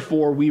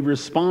 therefore, we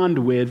respond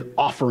with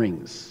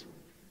offerings.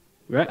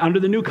 Right? Under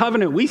the new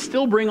covenant, we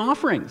still bring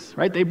offerings.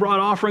 Right? They brought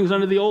offerings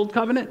under the old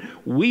covenant.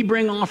 We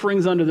bring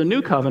offerings under the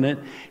new covenant.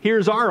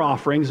 Here's our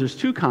offerings. There's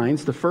two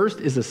kinds. The first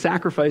is a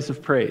sacrifice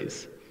of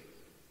praise.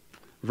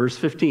 Verse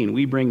 15,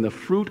 we bring the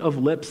fruit of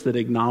lips that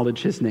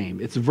acknowledge his name.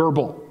 It's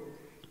verbal.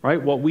 Right?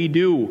 What we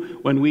do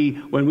when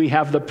we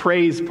have the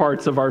praise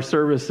parts of our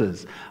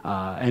services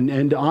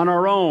and on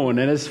our own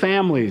and as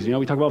families.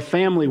 We talk about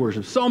family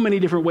worship. So many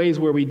different ways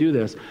where we do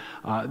this.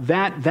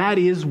 That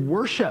is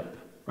worship.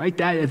 Right?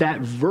 That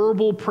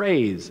verbal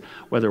praise,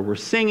 whether we're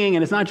singing,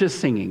 and it's not just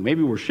singing.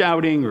 Maybe we're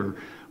shouting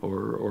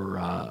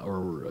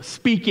or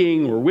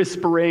speaking or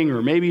whispering,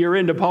 or maybe you're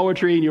into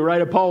poetry and you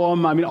write a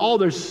poem.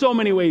 There's so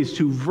many ways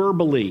to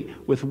verbally,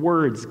 with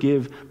words,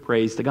 give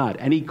praise to God.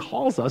 And he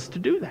calls us to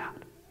do that.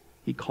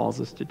 He calls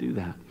us to do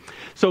that.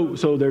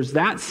 So there's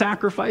that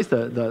sacrifice,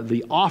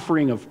 the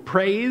offering of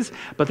praise,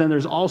 but then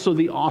there's also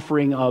the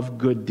offering of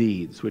good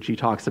deeds, which he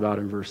talks about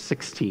in verse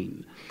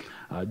 16.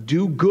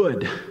 Do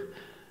good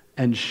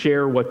and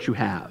share what you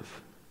have.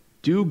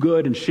 Do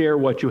good and share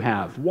what you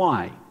have.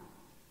 Why?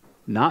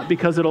 Not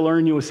because it'll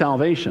earn you a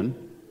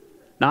salvation,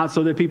 not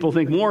so that people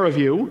think more of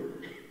you,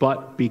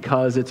 but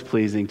because it's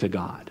pleasing to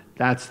God.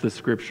 That's the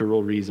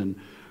scriptural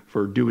reason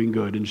for doing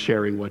good and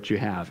sharing what you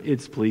have.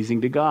 It's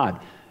pleasing to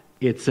God.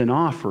 It's an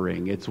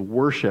offering. It's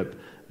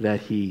worship that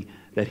he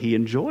that he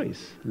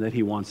enjoys and that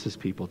he wants his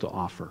people to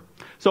offer.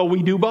 So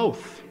we do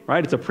both,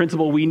 right? It's a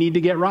principle we need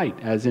to get right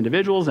as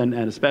individuals and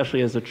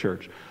especially as a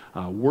church.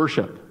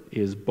 Worship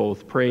is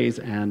both praise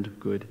and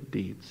good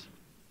deeds.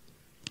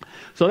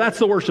 So that's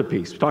the worship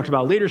piece. We talked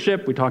about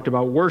leadership. We talked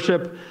about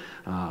worship.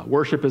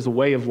 Worship is a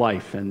way of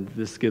life, and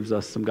this gives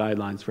us some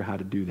guidelines for how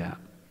to do that.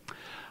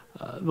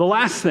 The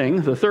last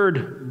thing, the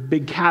third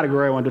big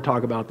category I wanted to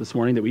talk about this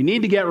morning that we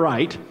need to get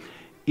right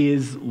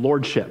is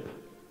lordship.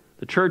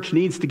 The church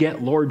needs to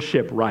get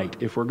lordship right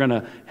if we're going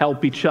to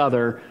help each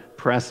other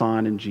press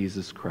on in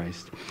Jesus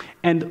Christ.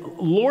 And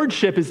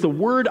lordship is the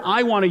word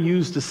I want to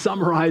use to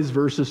summarize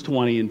verses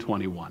 20 and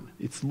 21.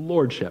 It's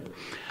lordship.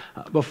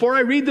 Before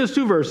I read those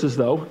two verses,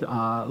 though,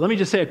 let me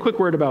just say a quick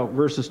word about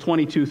verses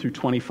 22 through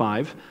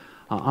 25.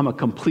 I'm a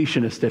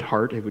completionist at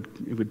heart. It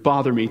would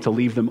bother me to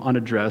leave them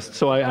unaddressed,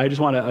 so I just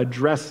want to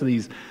address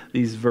these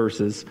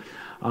verses.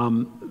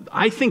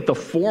 I think the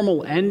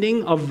formal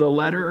ending of the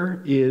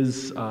letter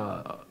is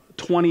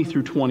 20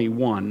 through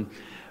 21,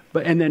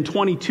 and then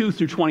 22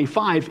 through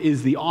 25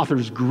 is the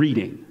author's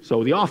greeting.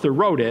 So the author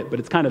wrote it, but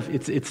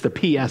it's the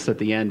PS at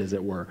the end, as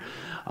it were.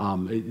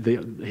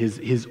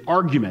 His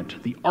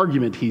argument, the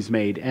argument he's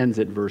made, ends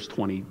at verse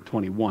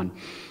 21.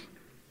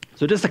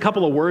 So just a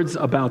couple of words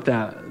about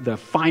the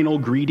final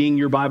greeting,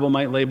 your Bible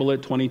might label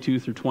it, 22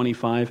 through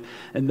 25.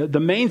 And the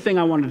main thing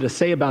I wanted to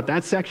say about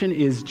that section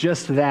is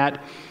just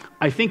that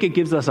I think it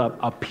gives us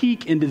a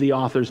peek into the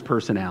author's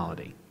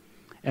personality.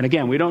 And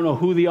again, we don't know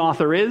who the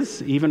author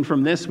is. Even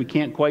from this, we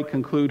can't quite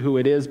conclude who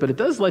it is, but it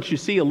does let you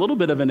see a little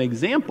bit of an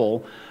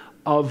example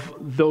of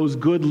those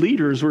good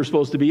leaders we're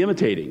supposed to be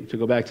imitating, to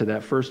go back to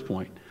that first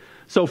point.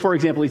 So, for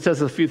example, he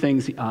says a few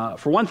things.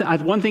 For one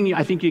thing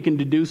I think you can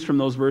deduce from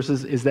those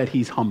verses is that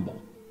he's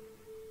humble.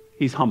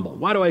 He's humble.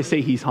 Why do I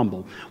say he's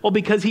humble? Well,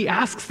 because he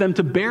asks them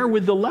to bear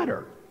with the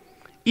letter.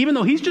 Even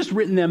though he's just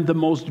written them the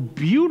most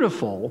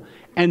beautiful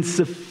and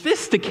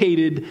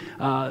sophisticated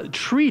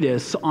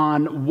treatise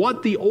on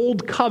what the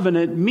Old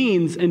Covenant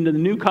means in the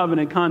New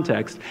Covenant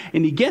context,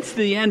 and he gets to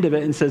the end of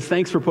it and says,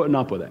 thanks for putting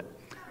up with it.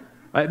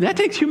 Right? That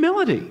takes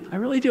humility. I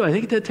really do. I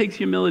think that takes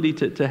humility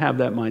to have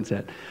that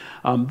mindset.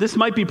 This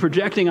might be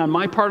projecting on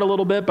my part a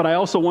little bit, but I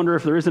also wonder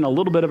if there isn't a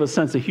little bit of a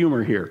sense of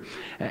humor here.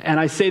 And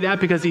I say that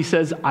because he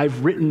says,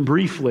 I've written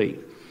briefly.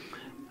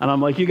 And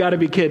I'm like, you got to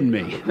be kidding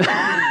me.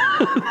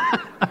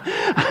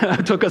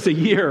 It took us a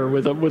year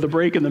with a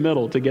break in the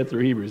middle to get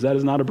through Hebrews. That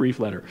is not a brief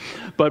letter.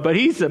 But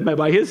he said,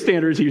 by his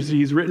standards,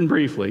 he's written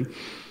briefly.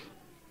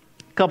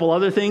 A couple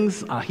other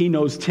things. He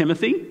knows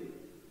Timothy.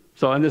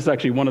 So, and this is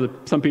actually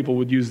some people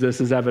would use this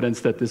as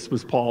evidence that this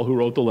was Paul who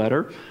wrote the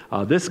letter.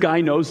 This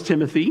guy knows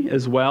Timothy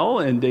as well,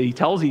 and he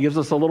gives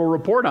us a little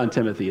report on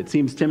Timothy. It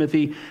seems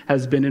Timothy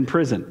has been in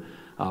prison,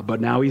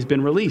 but now he's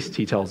been released,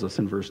 he tells us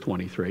in verse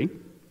 23.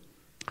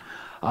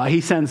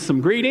 He sends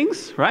some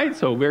greetings, right?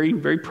 So very,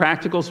 very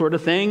practical sort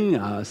of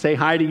thing. Say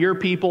hi to your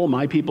people,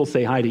 my people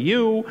say hi to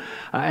you,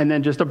 and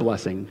then just a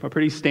blessing, a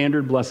pretty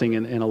standard blessing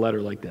in a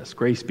letter like this.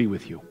 Grace be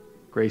with you.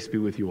 Grace be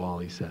with you all,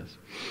 he says.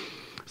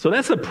 So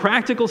that's the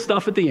practical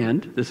stuff at the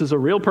end. This is a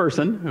real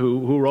person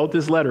who wrote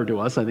this letter to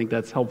us. I think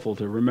that's helpful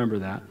to remember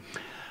that.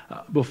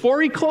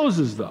 Before he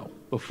closes, though,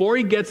 before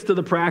he gets to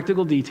the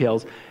practical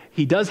details,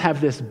 he does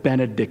have this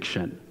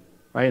benediction,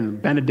 right?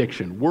 And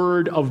benediction,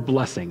 word of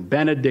blessing,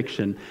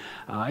 benediction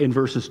in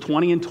verses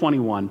 20 and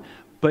 21.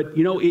 But,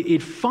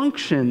 it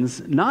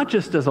functions not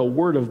just as a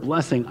word of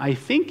blessing. I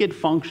think it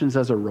functions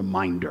as a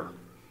reminder.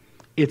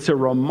 It's a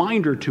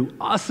reminder to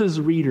us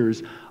as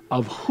readers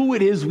of who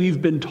it is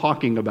we've been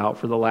talking about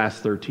for the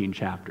last 13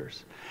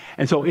 chapters.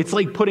 And so it's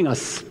like putting a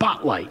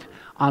spotlight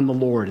on the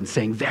Lord and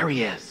saying, there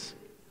he is.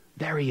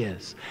 There he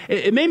is.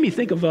 It made me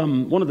think of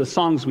one of the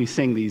songs we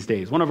sing these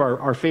days. One of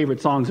our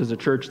favorite songs as a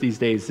church these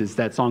days is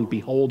that song,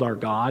 Behold Our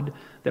God,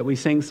 that we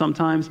sing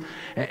sometimes.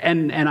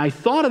 And I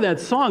thought of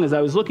that song as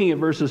I was looking at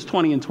verses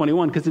 20 and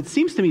 21, because it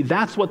seems to me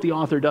that's what the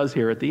author does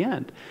here at the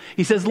end.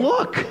 He says,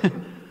 look,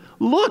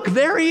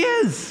 there he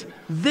is.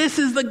 This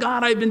is the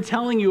God I've been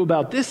telling you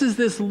about. This is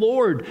this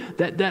Lord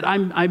that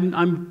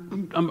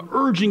I'm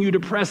urging you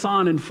to press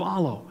on and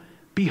follow.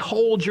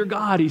 Behold your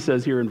God, he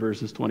says here in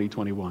verses 20,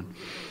 21.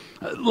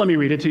 Let me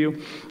read it to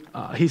you.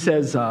 He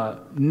says,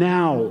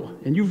 now,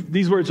 and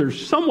these words are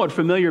somewhat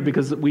familiar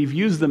because we've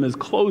used them as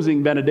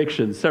closing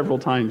benedictions several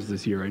times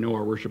this year. I know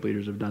our worship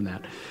leaders have done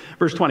that.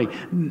 Verse 20,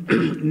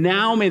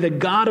 now may the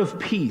God of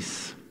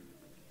peace,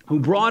 who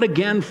brought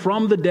again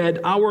from the dead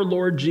our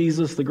Lord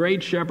Jesus, the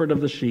great shepherd of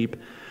the sheep,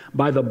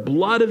 by the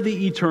blood of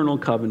the eternal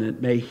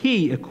covenant, may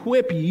he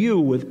equip you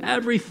with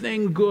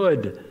everything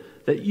good,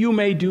 that you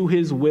may do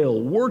his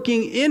will,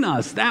 working in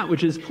us that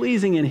which is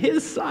pleasing in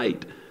his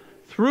sight,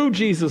 through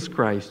Jesus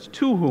Christ,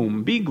 to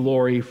whom be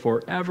glory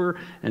forever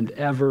and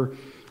ever.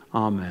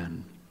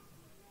 Amen.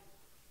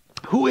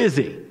 Who is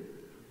he?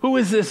 Who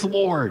is this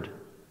Lord?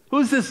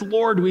 Who's this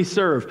Lord we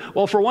serve?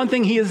 Well, for one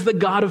thing, he is the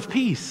God of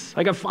peace.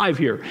 I got 5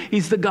 here.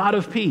 He's the God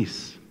of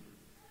peace.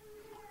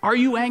 Are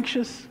you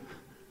anxious?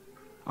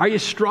 Are you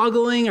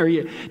struggling?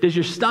 Does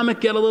your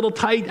stomach get a little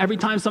tight every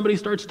time somebody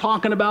starts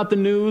talking about the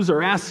news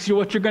or asks you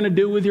what you're going to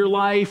do with your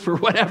life or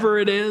whatever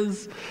it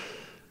is?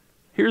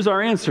 Here's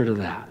our answer to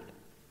that.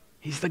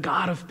 He's the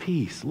God of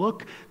peace.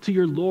 Look to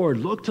your Lord.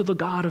 Look to the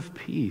God of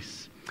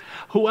peace.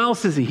 Who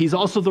else is he? He's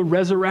also the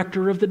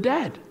resurrector of the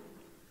dead.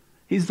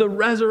 He's the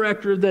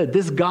resurrector of the dead.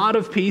 This God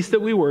of peace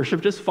that we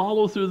worship, just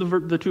follow through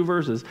the two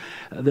verses.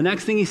 The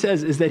next thing he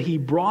says is that he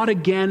brought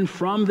again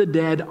from the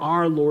dead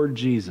our Lord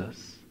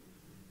Jesus.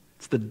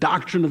 It's the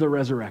doctrine of the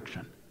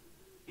resurrection.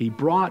 He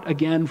brought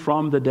again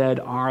from the dead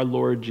our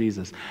Lord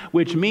Jesus,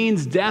 which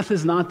means death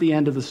is not the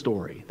end of the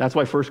story. That's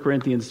why 1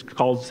 Corinthians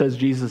says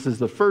Jesus is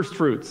the first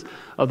fruits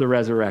of the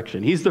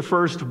resurrection. He's the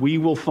first, we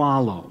will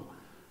follow.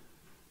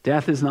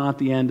 Death is not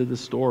the end of the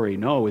story.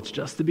 No, it's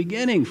just the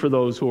beginning for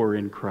those who are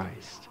in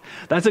Christ.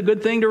 That's a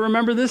good thing to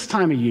remember this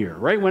time of year,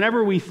 right?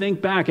 Whenever we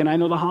think back, and I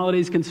know the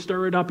holidays can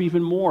stir it up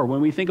even more,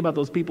 when we think about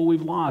those people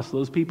we've lost,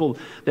 those people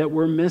that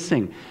we're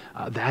missing,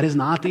 that is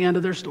not the end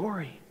of their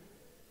story.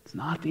 It's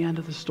not the end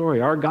of the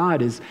story. Our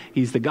God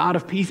he's the God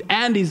of peace,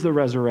 and he's the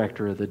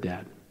resurrector of the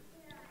dead.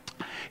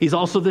 He's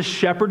also the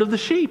shepherd of the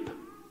sheep.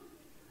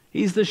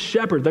 He's the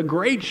shepherd, the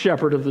great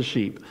shepherd of the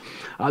sheep.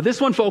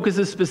 This one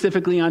focuses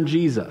specifically on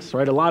Jesus,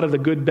 right? A lot of the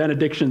good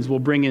benedictions will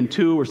bring in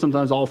two or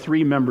sometimes all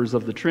three members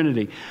of the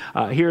Trinity.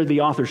 Here the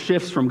author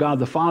shifts from God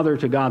the Father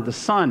to God the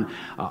Son.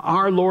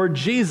 Our Lord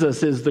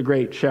Jesus is the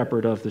great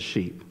shepherd of the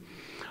sheep.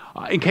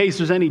 In case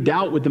there's any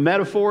doubt with the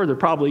metaphor, there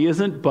probably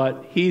isn't,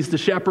 but he's the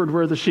shepherd,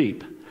 we're the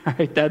sheep.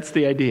 Right, that's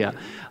the idea.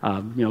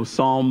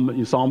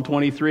 Psalm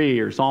 23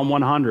 or Psalm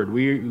 100.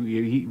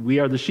 We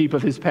are the sheep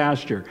of his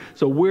pasture.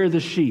 So we're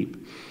the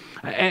sheep.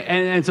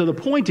 And so the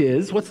point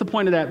is, what's the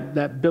point of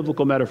that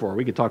biblical metaphor?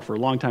 We could talk for a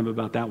long time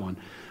about that one.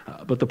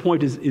 But the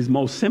point is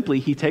most simply,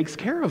 he takes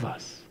care of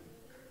us.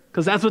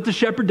 Because that's what the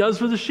shepherd does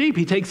for the sheep.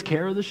 He takes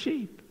care of the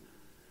sheep.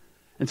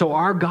 And so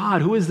our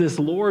God, who is this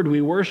Lord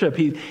we worship,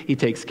 he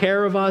takes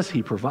care of us.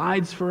 He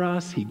provides for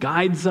us. He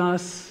guides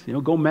us.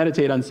 Go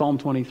meditate on Psalm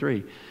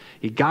 23.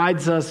 He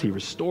guides us, he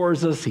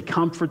restores us, he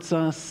comforts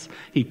us,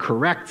 he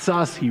corrects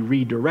us, he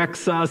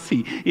redirects us,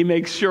 he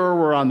makes sure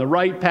we're on the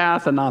right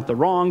path and not the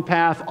wrong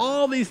path.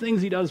 All these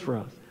things he does for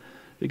us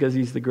because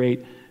he's the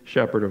great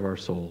shepherd of our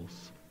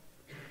souls.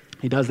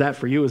 He does that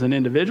for you as an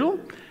individual,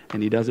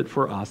 and he does it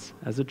for us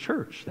as a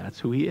church. That's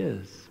who he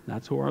is.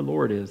 That's who our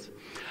Lord is.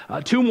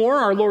 Two more,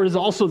 our Lord is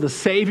also the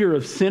Savior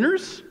of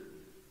sinners.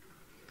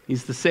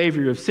 He's the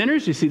Savior of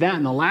sinners. You see that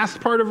in the last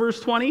part of verse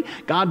 20.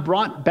 God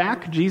brought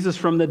back Jesus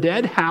from the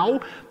dead. How?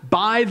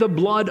 By the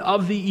blood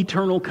of the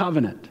eternal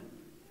covenant.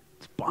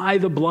 It's by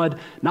the blood,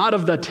 not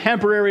of the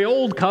temporary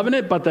old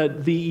covenant, but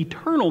the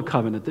eternal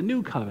covenant, the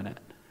new covenant.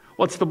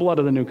 What's the blood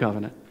of the new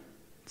covenant?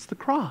 It's the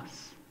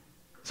cross.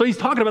 So he's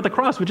talking about the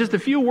cross. With just a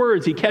few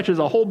words, he catches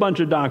a whole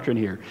bunch of doctrine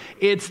here.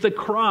 It's the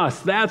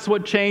cross. That's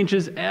what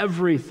changes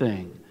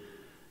everything.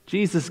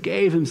 Jesus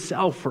gave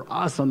himself for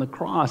us on the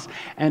cross,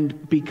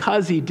 and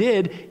because he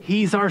did,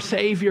 he's our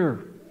Savior.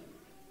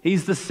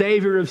 He's the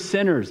Savior of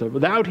sinners.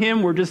 Without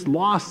him, we're just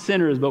lost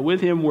sinners, but with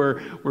him, we're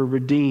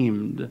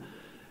redeemed.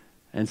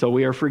 And so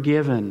we are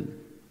forgiven.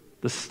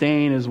 The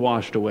stain is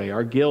washed away.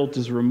 Our guilt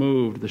is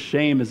removed. The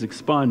shame is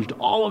expunged.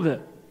 All of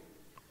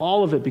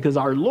it, because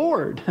our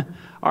Lord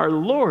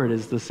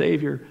is the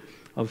Savior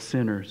of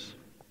sinners.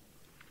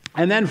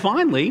 And then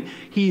finally,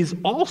 he's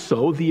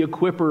also the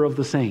equipper of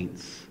the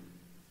saints.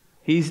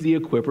 He's the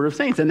equipper of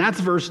saints. And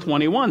that's verse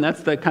 21.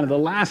 That's the kind of the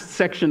last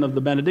section of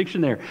the benediction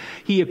there.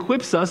 He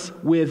equips us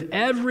with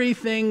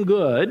everything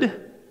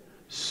good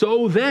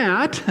so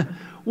that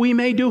we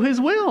may do his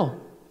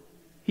will.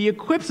 He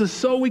equips us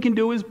so we can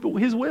do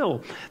his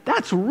will.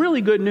 That's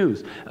really good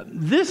news.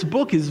 This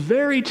book is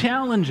very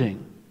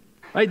challenging.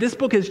 Right? This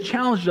book has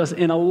challenged us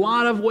in a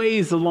lot of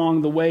ways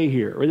along the way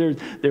here.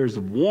 There's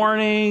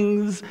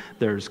warnings,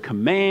 there's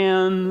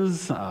commands.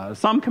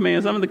 Some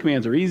of the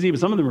commands are easy, but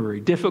some of them are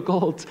very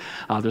difficult.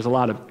 There's a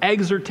lot of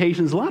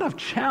exhortations, a lot of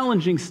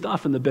challenging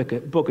stuff in the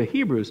book of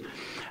Hebrews.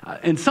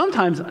 And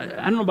sometimes, I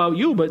don't know about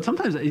you, but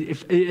sometimes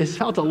it has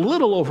felt a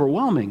little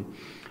overwhelming.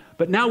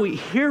 But now we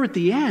hear at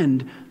the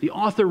end, the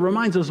author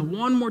reminds us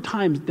one more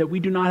time that we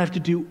do not have to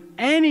do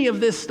any of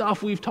this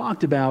stuff we've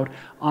talked about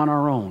on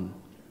our own.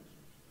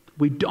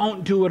 We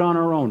don't do it on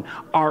our own.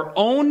 Our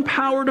own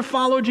power to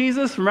follow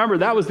Jesus, remember,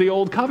 that was the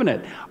old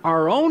covenant.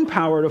 Our own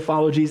power to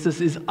follow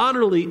Jesus is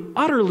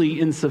utterly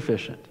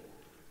insufficient.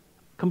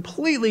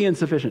 Completely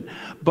insufficient.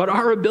 But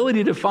our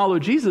ability to follow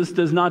Jesus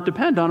does not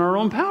depend on our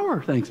own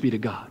power, thanks be to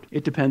God.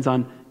 It depends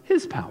on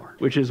his power,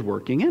 which is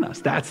working in us.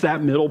 That's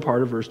that middle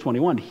part of verse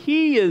 21.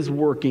 He is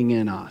working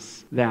in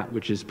us that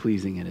which is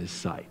pleasing in his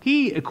sight.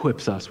 He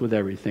equips us with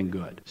everything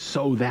good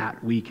so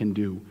that we can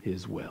do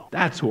his will.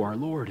 That's who our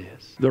Lord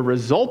is. The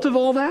result of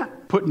all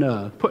that, putting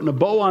a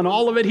bow on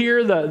all of it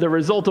here, the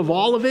result of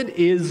all of it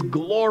is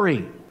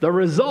glory. The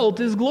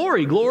result is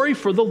glory. Glory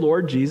for the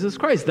Lord Jesus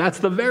Christ. That's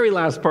the very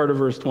last part of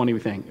verse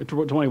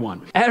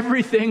 21.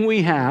 Everything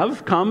we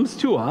have comes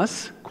to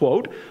us,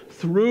 quote,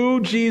 through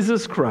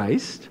Jesus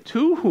Christ,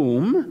 to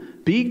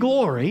whom be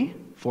glory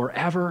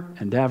forever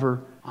and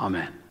ever.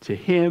 Amen. To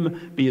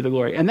him be the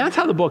glory. And that's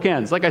how the book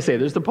ends. Like I say,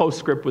 there's the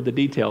postscript with the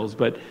details,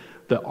 but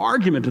the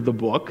argument of the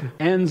book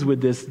ends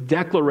with this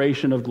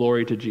declaration of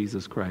glory to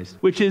Jesus Christ,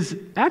 which is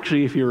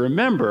actually, if you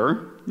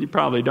remember, you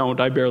probably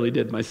don't, I barely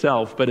did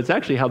myself, but it's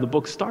actually how the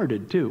book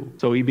started too.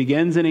 So he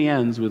begins and he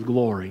ends with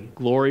glory.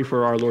 Glory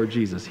for our Lord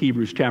Jesus.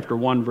 Hebrews chapter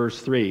 1,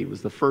 verse 3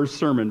 was the first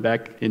sermon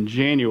back in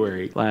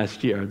January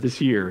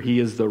this year. He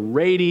is the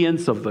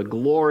radiance of the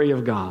glory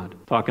of God.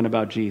 Talking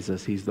about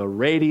Jesus. He's the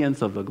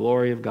radiance of the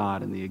glory of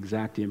God and the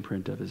exact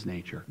imprint of his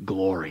nature.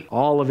 Glory.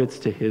 All of it's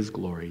to his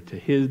glory.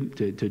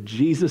 To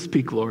Jesus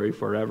be glory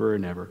forever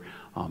and ever.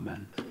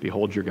 Amen.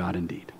 Behold your God indeed.